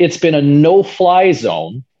 And yet it's been a no-fly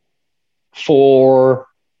zone for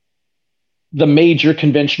the major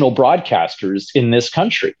conventional broadcasters in this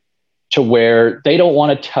country, to where they don't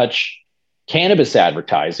want to touch cannabis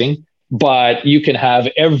advertising, but you can have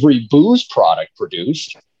every booze product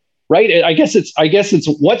produced, right? I guess it's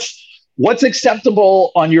what's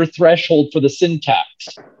acceptable on your threshold for the sin tax,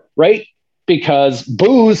 right? Because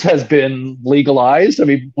booze has been legalized. I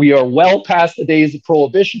mean, we are well past the days of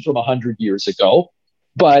prohibition from 100 years ago,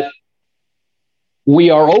 but we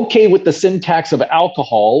are okay with the sin tax of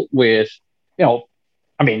alcohol with, you know,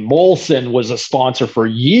 I mean, Molson was a sponsor for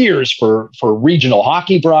years for regional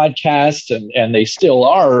hockey broadcasts, and they still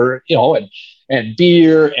are, you know, and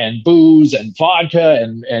beer and booze and vodka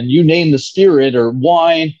and you name the spirit or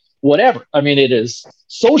wine, whatever. I mean, it is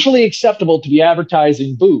socially acceptable to be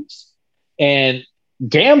advertising booze. And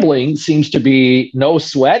gambling seems to be no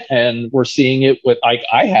sweat. And we're seeing it with,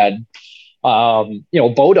 I had,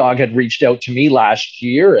 Bodog had reached out to me last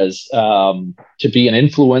year as to be an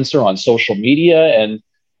influencer on social media. And,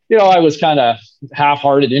 I was kind of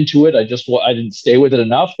half-hearted into it. I didn't stay with it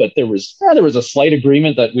enough, but there was a slight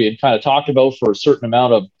agreement that we had kind of talked about for a certain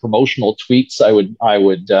amount of promotional tweets. I would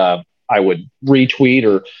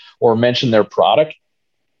retweet or mention their product.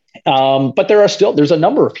 But there's a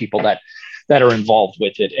number of people that are involved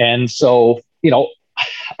with it. And so,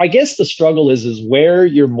 I guess the struggle is where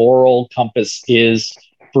your moral compass is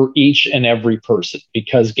for each and every person,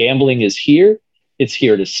 because gambling is here. It's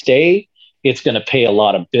here to stay. It's going to pay a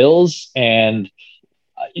lot of bills. And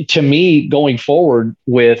to me, going forward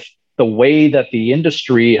with the way that the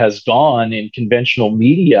industry has gone in conventional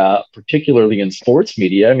media, particularly in sports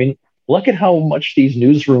media, I mean, look at how much these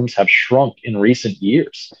newsrooms have shrunk in recent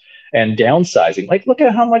years and downsizing. Like, look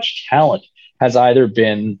at how much talent has either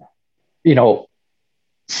been,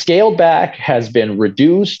 scaled back, has been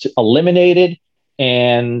reduced, eliminated,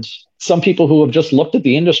 and some people who have just looked at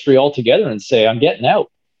the industry altogether and say, I'm getting out.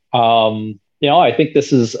 I think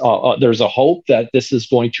this is, there's a hope that this is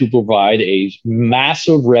going to provide a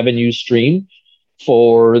massive revenue stream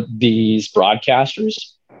for these broadcasters,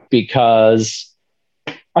 because,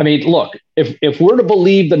 I mean, look, if we're to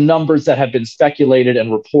believe the numbers that have been speculated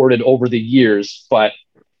and reported over the years, but,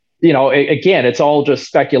 again, it's all just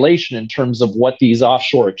speculation in terms of what these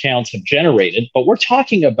offshore accounts have generated, but we're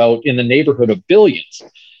talking about in the neighborhood of billions.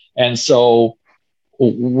 And so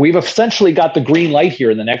we've essentially got the green light here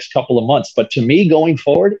in the next couple of months. But to me, going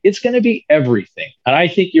forward, it's going to be everything. And I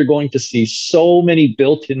think you're going to see so many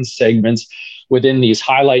built-in segments within these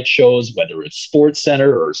highlight shows, whether it's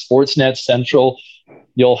SportsCenter or Sportsnet Central.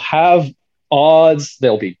 You'll have odds.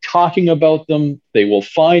 They'll be talking about them. They will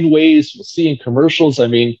find ways. You'll see in commercials. I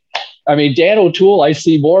mean, Dan O'Toole, I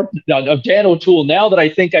see more of Dan O'Toole now than I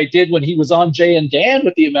think I did when he was on Jay and Dan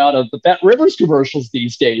with the amount of the Bet Rivers commercials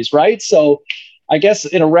these days, right? So I guess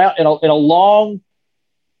in a long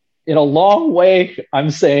way, I'm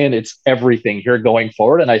saying it's everything here going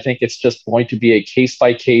forward. And I think it's just going to be a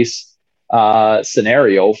case-by-case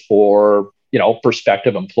scenario for,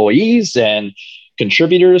 prospective employees and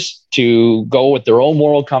contributors to go with their own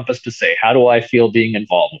moral compass to say, how do I feel being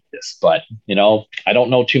involved with this? But, I don't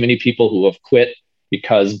know too many people who have quit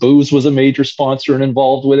because booze was a major sponsor and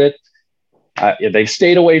involved with it. They've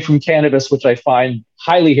stayed away from cannabis, which I find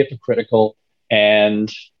highly hypocritical. And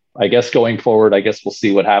I guess going forward, we'll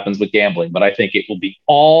see what happens with gambling, but I think it will be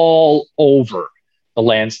all over the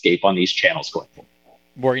landscape on these channels going forward.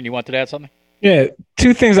 Morgan, you wanted to add something? Yeah.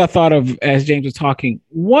 Two things I thought of as James was talking.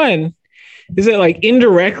 One is that, like,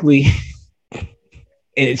 indirectly, and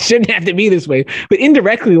it shouldn't have to be this way, but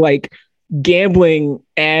indirectly, like, gambling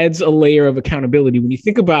adds a layer of accountability. When you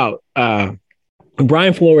think about when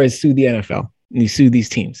Brian Flores sued the NFL and he sued these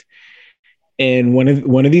teams, and one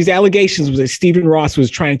of these allegations was that Stephen Ross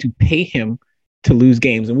was trying to pay him to lose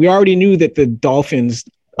games. And we already knew that the Dolphins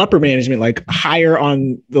upper management, like higher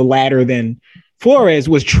on the ladder than Flores,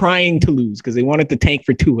 was trying to lose because they wanted to tank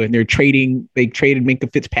for Tua, and they traded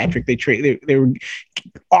Minkah Fitzpatrick. They were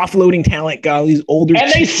offloading talent, got all these older,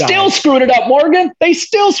 and they still screwed it up, Morgan. They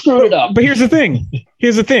still screwed it up. But here's the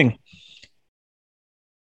thing.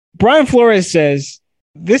 Brian Flores says,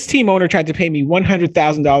 this team owner tried to pay me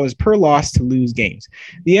 $100,000 per loss to lose games.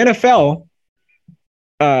 The NFL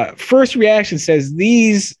first reaction says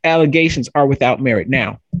these allegations are without merit.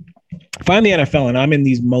 Now, if I'm the NFL and I'm in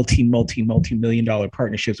these multi-million dollar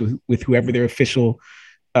partnerships with whoever their official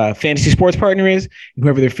fantasy sports partner is, and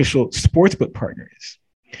whoever their official sportsbook partner is,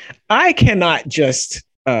 I cannot just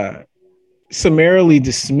summarily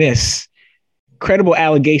dismiss credible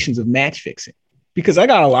allegations of match fixing, because I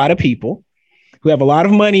got a lot of people who have a lot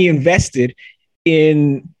of money invested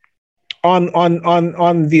on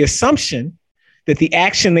the assumption that the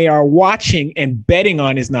action they are watching and betting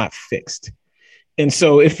on is not fixed. And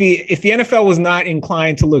so if the NFL was not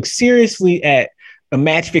inclined to look seriously at a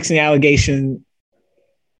match fixing allegation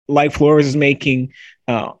like Flores is making,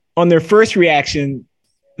 on their first reaction,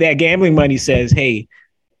 that gambling money says, hey,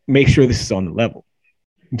 make sure this is on the level.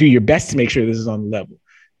 Do your best to make sure this is on the level,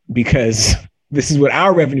 because this is what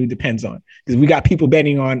our revenue depends on, because we got people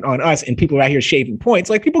betting on us, and people are out here shaving points.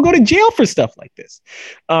 Like, people go to jail for stuff like this.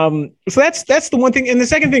 So that's the one thing. And the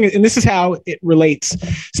second thing, and this is how it relates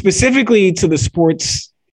specifically to the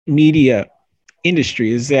sports media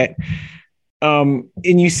industry, is that, and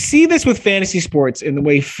you see this with fantasy sports in the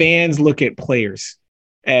way fans look at players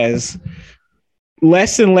as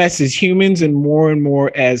less and less as humans and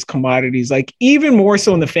more as commodities, like even more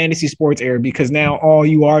so in the fantasy sports era, because now all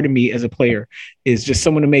you are to me as a player is just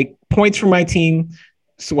someone to make points for my team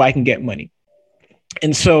so I can get money.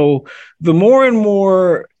 And so the more and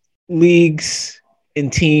more leagues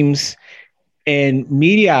and teams and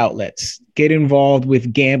media outlets get involved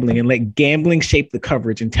with gambling and let gambling shape the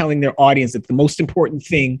coverage and telling their audience that the most important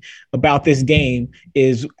thing about this game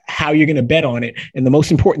is how you're going to bet on it. And the most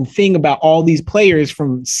important thing about all these players,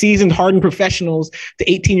 from seasoned, hardened professionals to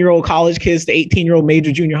 18-year-old college kids to 18-year-old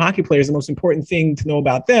major junior hockey players, the most important thing to know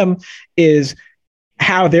about them is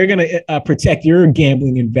how they're going to protect your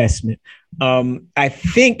gambling investment. I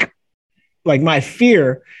think, like, my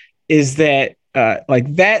fear is that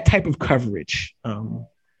like that type of coverage,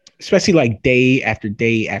 especially like day after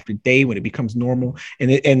day after day, when it becomes normal,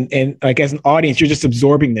 and like as an audience, you're just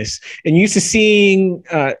absorbing this and used to seeing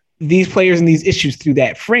these players and these issues through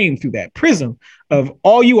that frame, through that prism of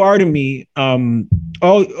all you are to me, all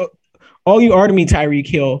you are to me, Tyreek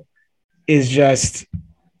Hill, is just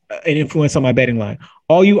an influence on my betting line.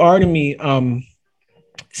 All you are to me,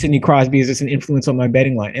 Sidney Crosby, is just an influence on my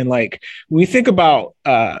betting line. And like when we think about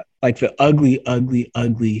like the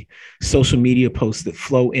ugly social media posts that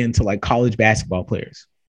flow into like college basketball players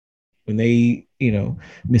when they,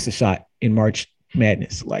 miss a shot in March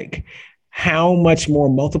Madness, like how much more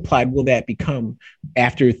multiplied will that become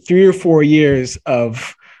after 3 or 4 years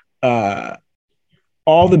of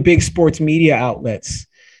all the big sports media outlets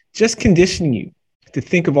just conditioning you to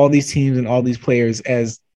think of all these teams and all these players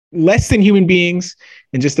as less than human beings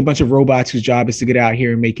and just a bunch of robots whose job is to get out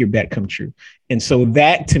here and make your bet come true. And so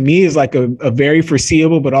that to me is like a very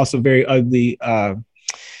foreseeable, but also very ugly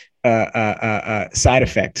side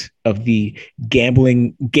effect of the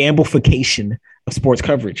gambleification of sports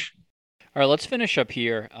coverage. All right, let's finish up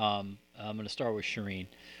here. I'm going to start with Shireen.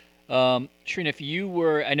 Shireen, if you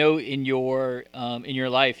were, I know in your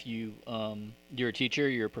life, you're a teacher,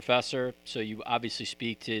 you're a professor, so you obviously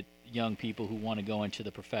speak to young people who want to go into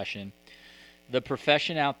the profession. The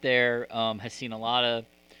profession out there has seen a lot of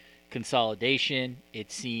consolidation.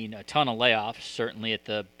 It's seen a ton of layoffs, certainly at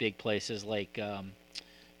the big places like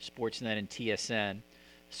Sportsnet and TSN.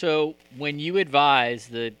 So when you advise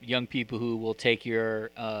the young people who will take your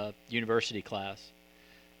university class,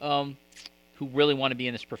 who really want to be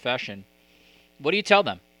in this profession, what do you tell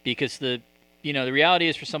them? Because the reality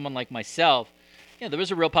is, for someone like myself, there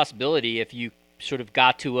was a real possibility if you sort of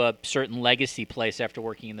got to a certain legacy place after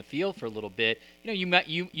working in the field for a little bit,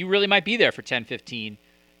 you really might be there for 10, 15,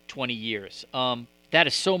 20 years. That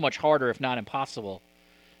is so much harder, if not impossible,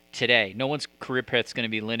 today. No one's career path is going to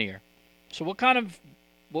be linear. So what kind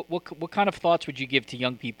of thoughts would you give to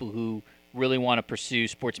young people who really want to pursue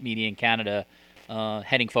sports media in Canada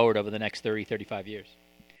heading forward over the next 30, 35 years?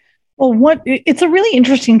 Well, it's a really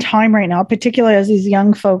interesting time right now, particularly as these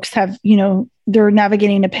young folks have, they're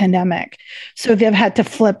navigating a pandemic. So they've had to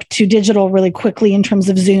flip to digital really quickly in terms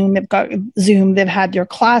of Zoom. They've got Zoom. They've had their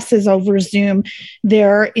classes over Zoom.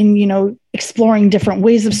 They're in, exploring different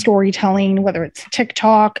ways of storytelling, whether it's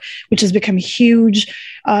TikTok, which has become huge,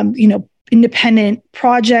 independent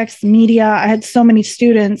projects, media. I had so many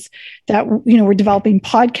students that, were developing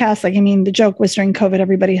podcasts. The joke was during COVID,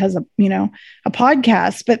 everybody has a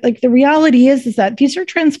podcast, but like the reality is that these are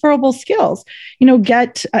transferable skills, in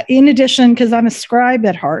addition, because I'm a scribe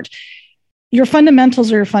at heart, your fundamentals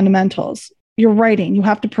are your fundamentals. Your writing, you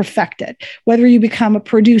have to perfect it. Whether you become a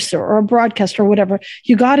producer or a broadcaster or whatever,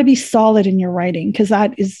 you got to be solid in your writing, because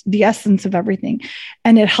that is the essence of everything.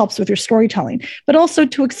 And it helps with your storytelling, but also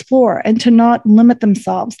to explore and to not limit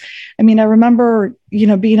themselves. I remember,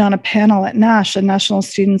 being on a panel at NASH, a National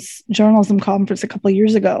Students Journalism Conference a couple of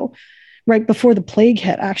years ago, right before the plague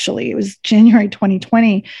hit, actually. It was January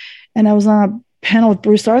 2020. And I was on a panel with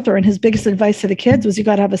Bruce Arthur, and his biggest advice to the kids was, you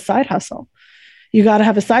got to have a side hustle. You got to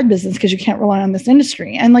have a side business because you can't rely on this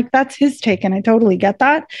industry. And like, that's his take. And I totally get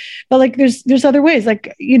that. But like, there's other ways,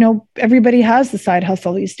 like, everybody has the side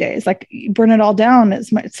hustle these days. Like, Burn It All Down,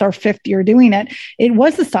 it's our 5th year doing it. It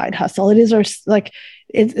was the side hustle. It is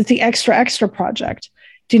it's the extra project.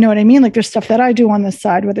 Do you know what I mean? Like, there's stuff that I do on the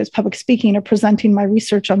side, whether it's public speaking or presenting my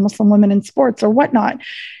research on Muslim women in sports or whatnot,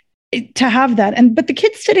 to have that. But the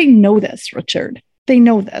kids today know this, Richard. They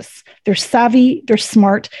know this. They're savvy, they're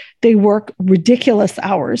smart, they work ridiculous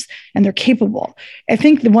hours, and they're capable. I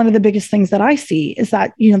think one of the biggest things that I see is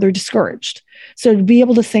that, they're discouraged. So to be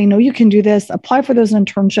able to say, no, you can do this, apply for those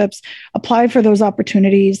internships, apply for those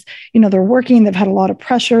opportunities. They're working, they've had a lot of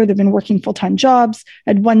pressure. They've been working full-time jobs.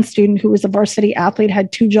 I had one student who was a varsity athlete,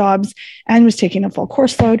 had 2 jobs and was taking a full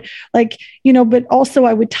course load. But also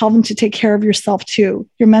I would tell them to take care of yourself too,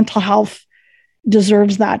 your mental health.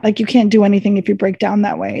 deserves that. Like, you can't do anything if you break down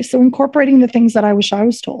that way. So incorporating the things that I wish I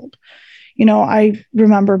was told. I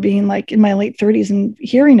remember being like in my late 30s and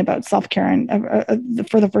hearing about self-care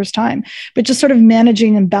for the first time, but just sort of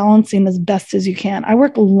managing and balancing as best as you can. I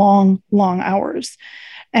work long, long hours.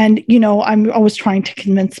 And, I'm always trying to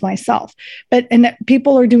convince myself, and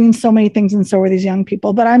people are doing so many things, and so are these young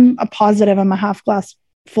people, but I'm a positive, I'm a half glass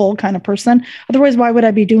full kind of person. Otherwise, why would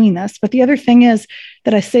I be doing this? But the other thing is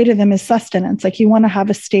that I say to them is sustenance. Like, you want to have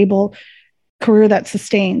a stable career that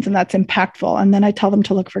sustains and that's impactful. And then I tell them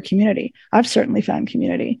to look for community. I've certainly found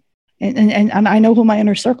community, and I know who my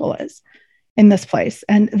inner circle is in this place,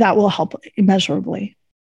 and that will help immeasurably.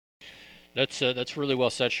 That's really well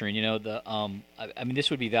said, Shireen. I mean,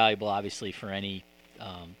 this would be valuable, obviously, for any,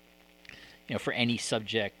 for any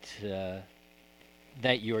subject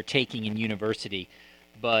that you're taking in university.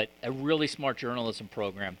 But a really smart journalism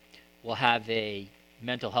program will have a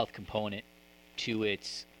mental health component to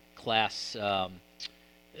its class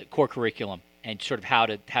core curriculum, and sort of how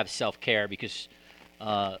to have self-care, because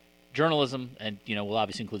journalism, and will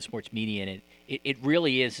obviously include sports media in it. It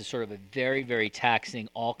really is a sort of a very, very taxing,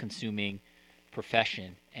 all-consuming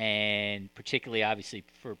profession, and particularly, obviously,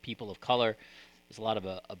 for people of color, there's a lot of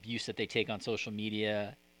abuse that they take on social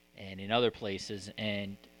media and in other places,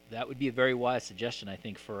 and that would be a very wise suggestion, I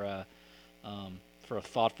think, for a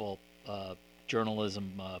thoughtful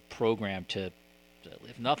journalism program to,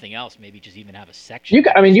 if nothing else, maybe just even have a section. You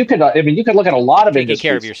could look at a lot of industries. Taking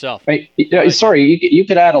care of yourself. Right? Sorry, you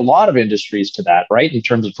could add a lot of industries to that, right? In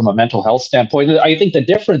terms of from a mental health standpoint, I think the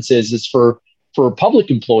difference is for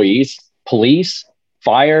public employees, police,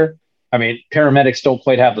 fire. I mean, paramedics don't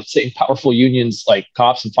quite have the same powerful unions like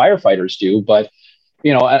cops and firefighters do, but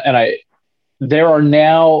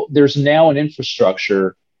there's now an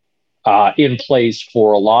infrastructure in place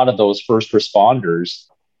for a lot of those first responders.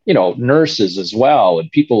 Nurses as well,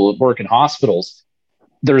 and people that work in hospitals.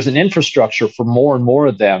 There's an infrastructure for more and more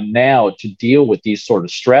of them now to deal with these sort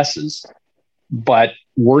of stresses. But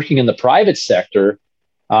working in the private sector,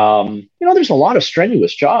 there's a lot of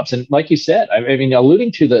strenuous jobs. And like you said, I mean,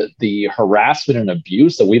 alluding to the harassment and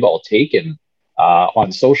abuse that we've all taken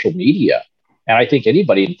on social media, and I think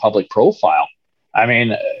anybody in public profile, I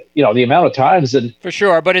mean, the amount of times, and for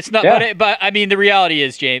sure, but it's not. Yeah. But I mean, the reality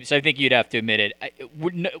is, James, I think you'd have to admit it.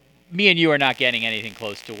 Me and you are not getting anything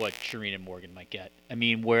close to what Shireen and Morgan might get. I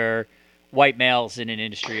mean, we're white males in an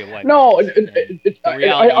industry of white. No, the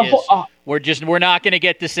reality is, we're not going to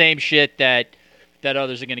get the same shit that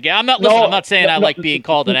others are going to get. I'm not saying I like being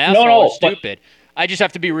called an asshole or stupid. I just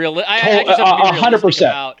have to be real. I just have to be realistic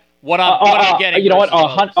about what I'm getting.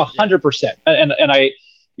 100%, and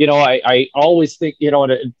I always think,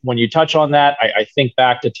 when you touch on that, I think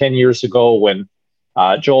back to 10 years ago when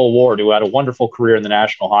Joel Ward, who had a wonderful career in the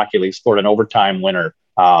National Hockey League, scored an overtime winner,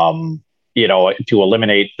 to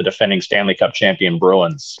eliminate the defending Stanley Cup champion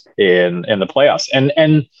Bruins in the playoffs.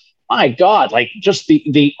 And my God, like, just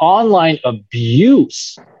the online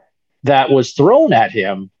abuse that was thrown at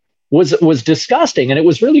him was disgusting. And it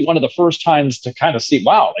was really one of the first times to kind of see,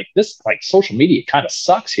 wow, like this, like social media kind of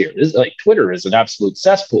sucks here. This, like, Twitter is an absolute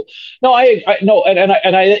cesspool. No, I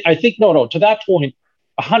think, to that point,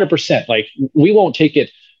 100%, like, we won't take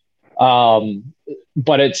it.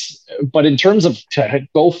 But in terms of to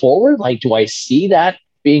go forward, like, do I see that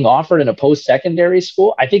being offered in a post-secondary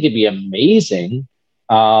school? I think it'd be amazing.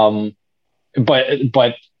 But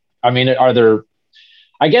I mean,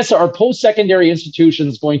 are post-secondary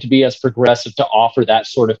institutions going to be as progressive to offer that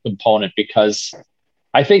sort of component? Because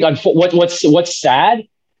I think what's sad,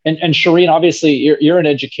 and Shireen, obviously you're an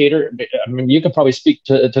educator. I mean, you can probably speak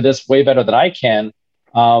to this way better than I can.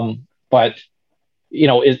 But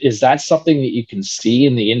is that something that you can see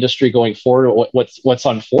in the industry going forward? What's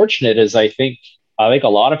unfortunate is I think a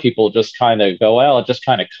lot of people just kind of go, well, it just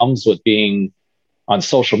kind of comes with being on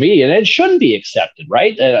social media, and it shouldn't be accepted,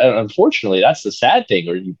 right? Unfortunately, that's the sad thing.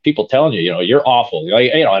 Or people telling you, you're awful.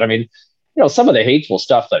 I mean, some of the hateful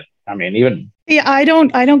stuff that, I mean, even. Yeah, I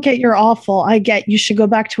don't get you're awful. I get you should go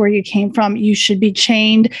back to where you came from. You should be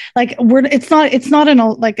chained. Like, it's not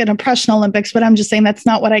an oppression Olympics, but I'm just saying that's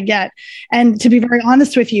not what I get. And to be very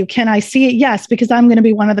honest with you, can I see it? Yes, because I'm going to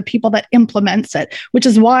be one of the people that implements it, which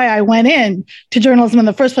is why I went in to journalism in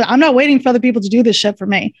the first place. I'm not waiting for other people to do this shit for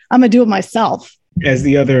me. I'm going to do it myself. As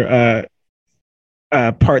the other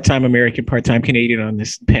part-time American, part-time Canadian on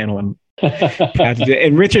this panel, and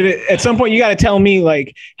Richard, at some point you got to tell me,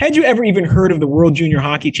 like, had you ever even heard of the World Junior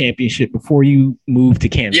Hockey Championship before you moved to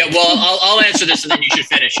Canada? Yeah, well, I'll answer this and then you should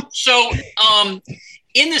finish. So,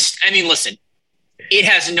 in this, I mean, listen, it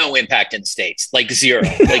has no impact in the States, like zero.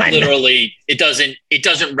 Like, literally, it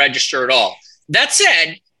doesn't register at all. That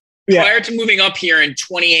said, prior to moving up here in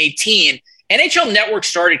 2018, NHL Network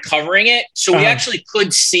started covering it, so we actually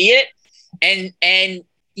could see it. And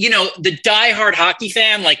you know, the diehard hockey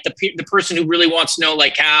fan, like the person who really wants to know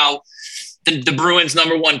like how the Bruins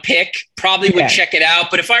 #1 pick probably would check it out.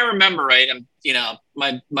 But if I remember right,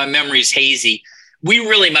 my memory's hazy. We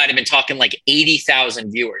really might have been talking like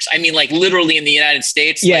 80,000 viewers. I mean, like literally in the United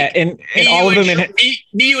States. Yeah, like, and all of them.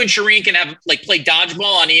 You and Shireen can have like play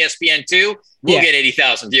dodgeball on ESPN2. We'll get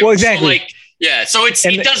 80,000 viewers. Well, exactly. So so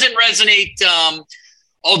it doesn't resonate.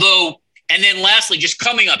 Although, and then lastly, just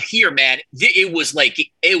coming up here, man, it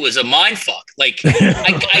was a mind fuck. Like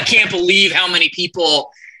I can't believe how many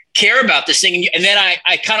people care about this thing. And then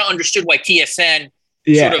I kind of understood why TSN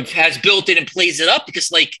sort of has built it and plays it up,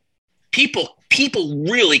 because like people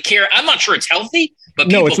really care. I'm not sure it's healthy, but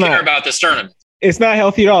people care about this tournament. It's not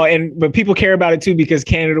healthy at all. But people care about it too, because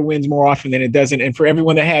Canada wins more often than it doesn't. And for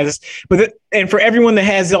everyone that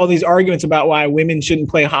has all these arguments about why women shouldn't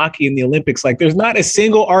play hockey in the Olympics, like there's not a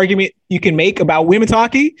single argument you can make about women's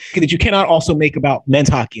hockey that you cannot also make about men's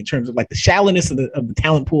hockey in terms of like the shallowness of the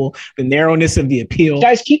talent pool, the narrowness of the appeal.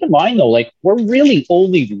 Guys, keep in mind though, like we're really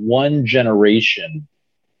only one generation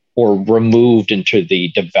or removed into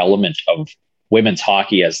the development of women's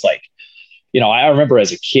hockey as like, I remember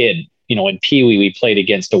as a kid, in Pee Wee, we played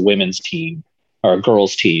against a women's team or a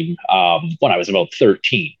girls team when I was about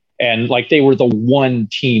 13. And like they were the one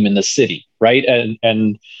team in the city, right?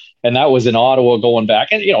 And that was in Ottawa going back.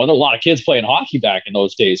 And, there were a lot of kids playing hockey back in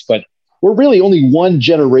those days. But we're really only one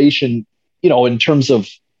generation, in terms of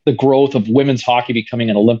the growth of women's hockey becoming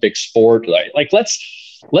an Olympic sport. Like let's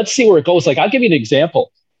see where it goes. Like I'll give you an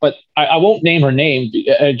example, but I won't name her name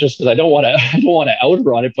just because I don't want to out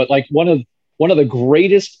her on it. But like one of the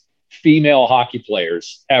greatest female hockey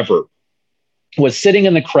players ever was sitting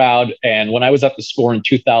in the crowd. And when I was at the Score in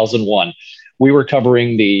 2001, we were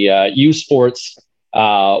covering the U Sports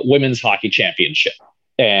Women's Hockey Championship.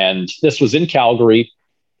 And this was in Calgary.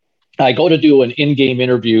 I go to do an in-game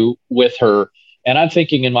interview with her. And I'm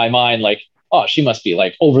thinking in my mind, like, oh, she must be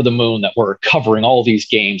like over the moon that we're covering all these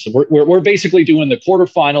games. We're basically doing the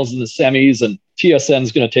quarterfinals and the semis, and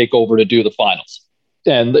TSN's going to take over to do the finals.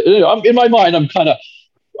 And in my mind, I'm kind of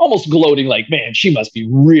almost gloating like, man, she must be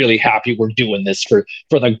really happy we're doing this for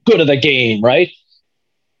the good of the game, right?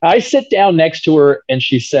 I sit down next to her and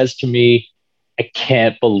she says to me, I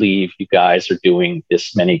can't believe you guys are doing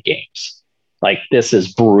this many games. Like, this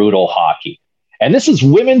is brutal hockey. And this is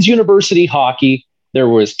women's university hockey. There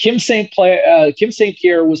was Kim St.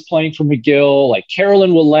 Pierre was playing for McGill, like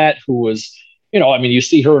Carolyn Ouellette, who was, you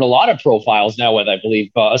see her in a lot of profiles now, with, I believe,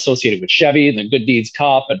 associated with Chevy and the Good Deeds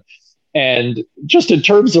Cup. And just in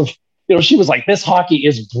terms of, she was like, this hockey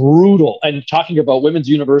is brutal. And talking about women's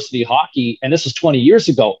university hockey, and this was 20 years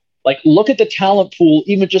ago, like, look at the talent pool,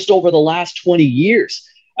 even just over the last 20 years.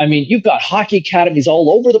 I mean, you've got hockey academies all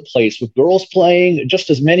over the place with girls playing just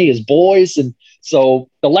as many as boys. And so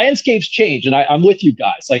the landscape's changed. And I'm with you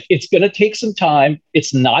guys. Like, it's going to take some time.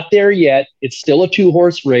 It's not there yet. It's still a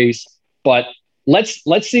 2-horse race. But let's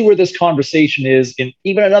see where this conversation is in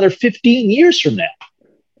even another 15 years from now.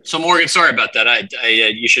 So Morgan, sorry about that.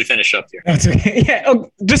 You should finish up here. That's okay. Yeah,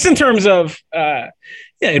 just in terms of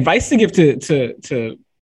advice to give to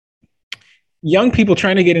young people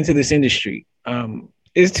trying to get into this industry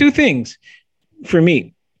is 2 things for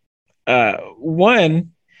me.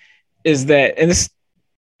 One is that, and this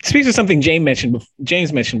speaks to something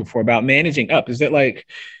James mentioned before about managing up, is that like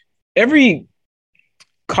every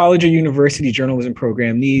college or university journalism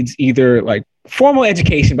program needs either like formal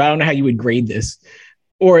education, but I don't know how you would grade this,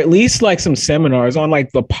 or at least like some seminars on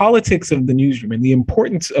like the politics of the newsroom and the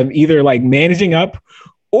importance of either like managing up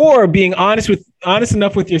or being honest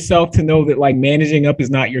enough with yourself to know that like managing up is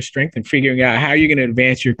not your strength, and figuring out how you're going to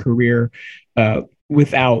advance your career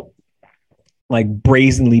without like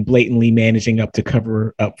blatantly managing up to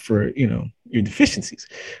cover up for, your deficiencies.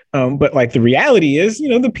 But like the reality is,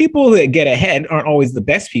 the people that get ahead aren't always the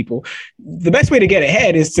best people. The best way to get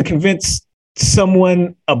ahead is to convince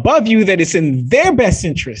someone above you that it's in their best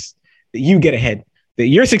interest that you get ahead, that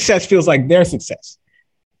your success feels like their success,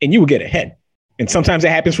 and you will get ahead. And sometimes it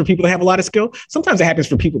happens for people that have a lot of skill. Sometimes it happens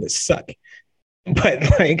for people that suck.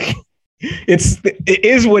 But like, it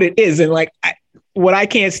is what it is. And like, what I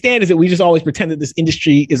can't stand is that we just always pretend that this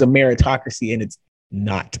industry is a meritocracy, and it's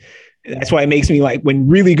not. That's why it makes me like, when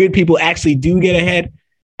really good people actually do get ahead,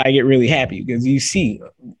 I get really happy, because you see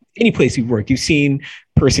any place you've worked, you've seen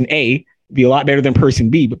person A be a lot better than person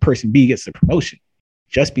B, but person B gets the promotion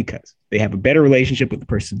just because they have a better relationship with the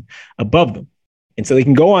person above them. And so they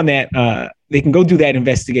can go on that, they can go do that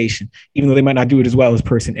investigation, even though they might not do it as well as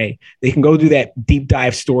person A. They can go do that deep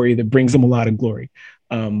dive story that brings them a lot of glory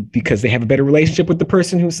because they have a better relationship with the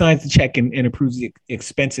person who signs the check and approves the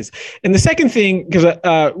expenses. And the second thing, because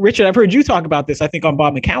Richard, I've heard you talk about this, I think on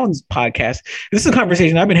Bob McCown's podcast. This is a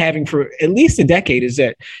conversation I've been having for at least a decade, is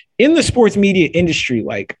that in the sports media industry,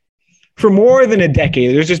 like for more than a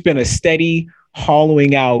decade, there's just been a steady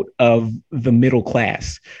hollowing out of the middle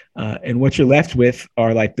class. And what you're left with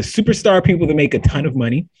are like the superstar people that make a ton of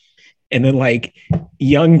money, and then like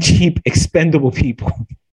young, cheap, expendable people.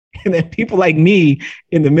 And then people like me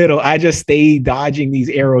in the middle, I just stay dodging these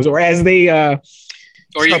arrows, or as they or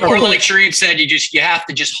like Shereen said, you have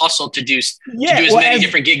to just hustle to do as many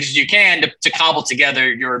different gigs as you can to cobble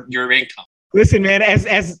together your income. Listen, man,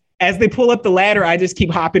 as they pull up the ladder, I just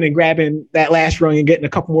keep hopping and grabbing that last rung and getting a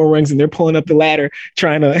couple more rungs, and they're pulling up the ladder,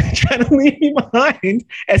 trying to leave me behind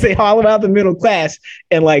as they hollow out the middle class.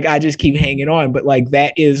 And like, I just keep hanging on. But like,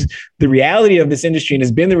 that is the reality of this industry, and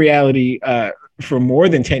has been the reality for more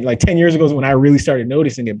than 10 years ago is when I really started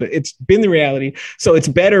noticing it, but it's been the reality. So it's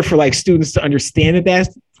better for like students to understand that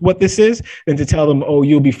that's what this is than to tell them, oh,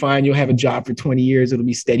 you'll be fine. You'll have a job for 20 years. It'll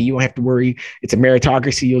be steady. You won't have to worry. It's a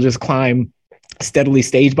meritocracy. You'll just climb steadily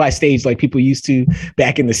stage by stage like people used to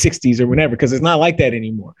back in the 60s or whenever, because it's not like that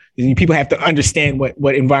anymore. People have to understand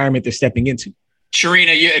what environment they're stepping into.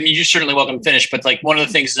 Sharina, you're certainly welcome to finish, but like one of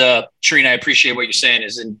the things, Sharina, I appreciate what you're saying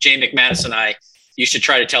is, and Jay McManus and I used to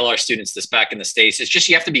try to tell our students this back in the States, it's just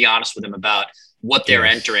you have to be honest with them about what they're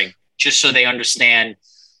entering, just so they understand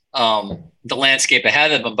the landscape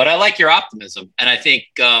ahead of them. But I like your optimism. And I think,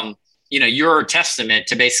 you're a testament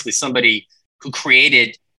to basically somebody who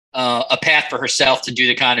created a path for herself to do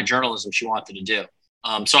the kind of journalism she wanted to do.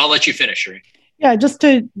 So I'll let you finish, Shereen. Yeah, just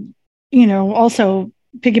to, also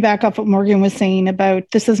piggyback off what Morgan was saying about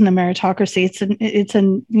this isn't a meritocracy. It's a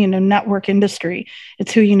network industry.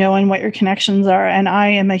 It's who you know and what your connections are. And I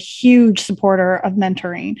am a huge supporter of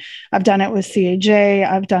mentoring. I've done it with CAJ.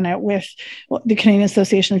 I've done it with the Canadian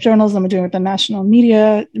Association of Journalism. I'm doing it with the National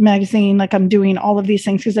Media Magazine. Like, I'm doing all of these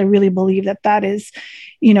things because I really believe that is,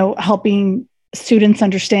 helping students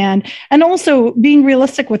understand, and also being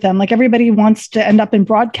realistic with them. Like, everybody wants to end up in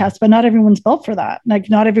broadcast, but not everyone's built for that. Like,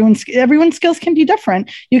 not everyone's skills can be different.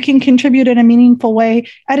 You can contribute in a meaningful way.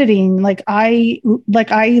 Editing, I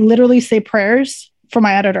literally say prayers for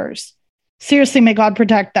my editors. Seriously, may God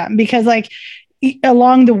protect them, because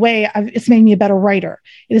along the way, it's made me a better writer.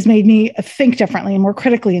 It has made me think differently and more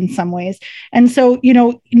critically in some ways. And so,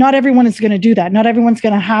 not everyone is going to do that. Not everyone's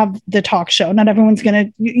going to have the talk show. Not everyone's going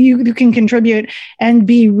to, you can contribute and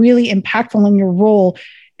be really impactful in your role.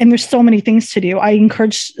 And there's so many things to do. I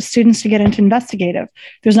encourage students to get into investigative.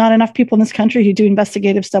 There's not enough people in this country who do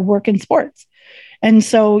investigative sub work in sports. And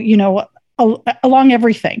so, along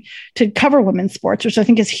everything, to cover women's sports, which I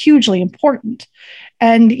think is hugely important.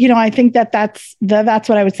 And, I think that's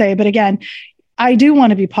what I would say. But again, I do want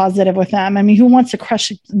to be positive with them. I mean, who wants to crush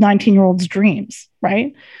a 19-year-old's dreams,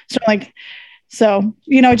 right? So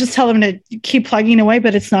just tell them to keep plugging away,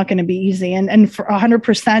 but it's not going to be easy. And for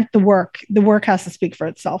 100%, the work has to speak for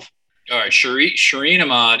itself. All right, Shereen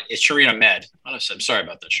Ahmed. I'm sorry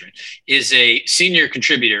about that, Shereen, is a senior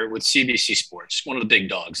contributor with CBC Sports, one of the big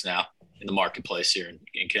dogs now in the marketplace here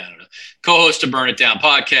in Canada. Co-host of Burn It Down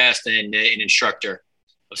podcast and an instructor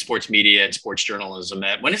of sports media and sports journalism.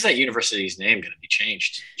 When is that university's name going to be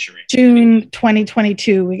changed, Shereen? June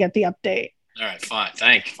 2022, we get the update. All right, fine.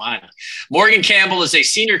 Thank you. Fine. Morgan Campbell is a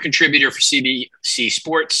senior contributor for CBC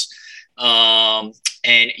Sports.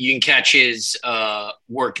 And you can catch his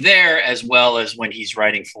work there, as well as when he's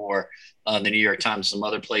writing for the New York Times and some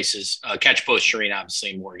other places. Catch both Shereen,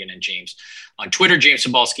 obviously, Morgan, and James on Twitter. James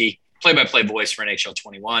Cybulski, play-by-play voice for NHL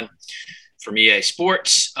 21 from EA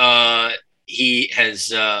Sports. He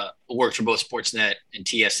has worked for both Sportsnet and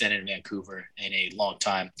TSN in Vancouver, and a long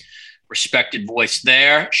time respected voice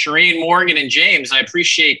there. Shereen, Morgan, and James, I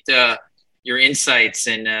appreciate your insights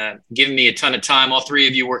and giving me a ton of time. All three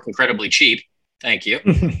of you work incredibly cheap. Thank you.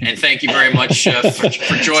 And thank you very much for joining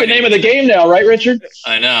me. It's the name of the game now, right, Richard?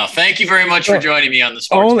 I know. Thank you very much for joining me on the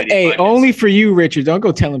Sports Media Podcast. Only for you, Richard. Don't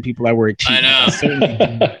go telling people I work cheap. I know.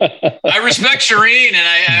 I respect Shereen,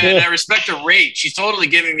 and I respect her rate. She's totally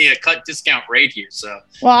giving me a cut discount rate here. So,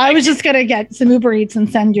 well, I was just going to get some Uber Eats and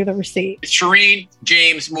send you the receipt. Shereen,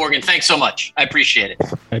 James, Morgan, thanks so much. I appreciate it.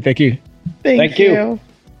 Thank you. Thank you.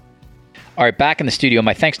 All right, back in the studio.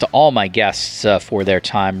 My thanks to all my guests for their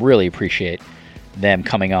time. Really appreciate them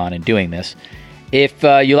coming on and doing this. If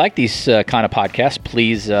you like these kind of podcasts,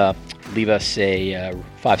 please leave us a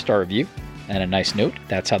 5-star review and a nice note.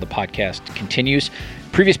 That's how the podcast continues.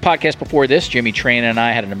 Previous podcast before this, Jimmy Train and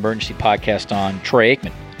I had an emergency podcast on Troy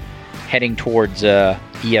Aikman heading towards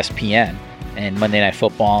ESPN and Monday Night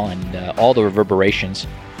Football and all the reverberations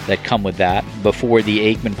that come with that. Before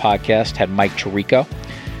the Aikman podcast had Mike Tirico,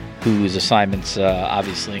 whose assignments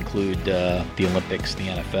obviously include the Olympics, the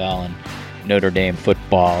NFL, and Notre Dame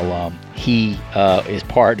football. He is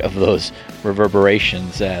part of those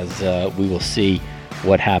reverberations as we will see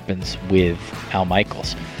what happens with Al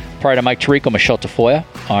Michaels. Prior to Mike Tirico, Michelle Tafoya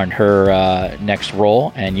on her next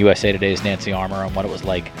role, and USA Today's Nancy Armour on what it was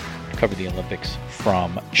like to cover the Olympics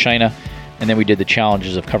from China. And then we did the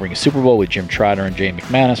challenges of covering a Super Bowl with Jim Trotter and Jay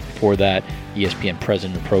McManus. Before that, ESPN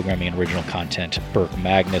President of Programming and Original Content, Burke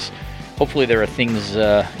Magnus. Hopefully there are things,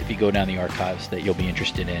 if you go down the archives, that you'll be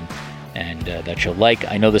interested in and that you'll like.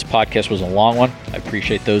 I know this podcast was a long one. I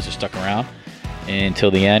appreciate those who stuck around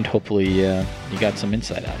until the end. Hopefully you got some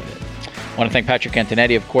insight out of it. I want to thank Patrick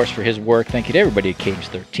Antonetti, of course, for his work. Thank you to everybody at Cage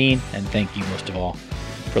 13, and thank you most of all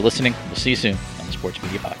for listening. We'll see you soon on the Sports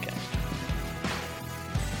Media Podcast.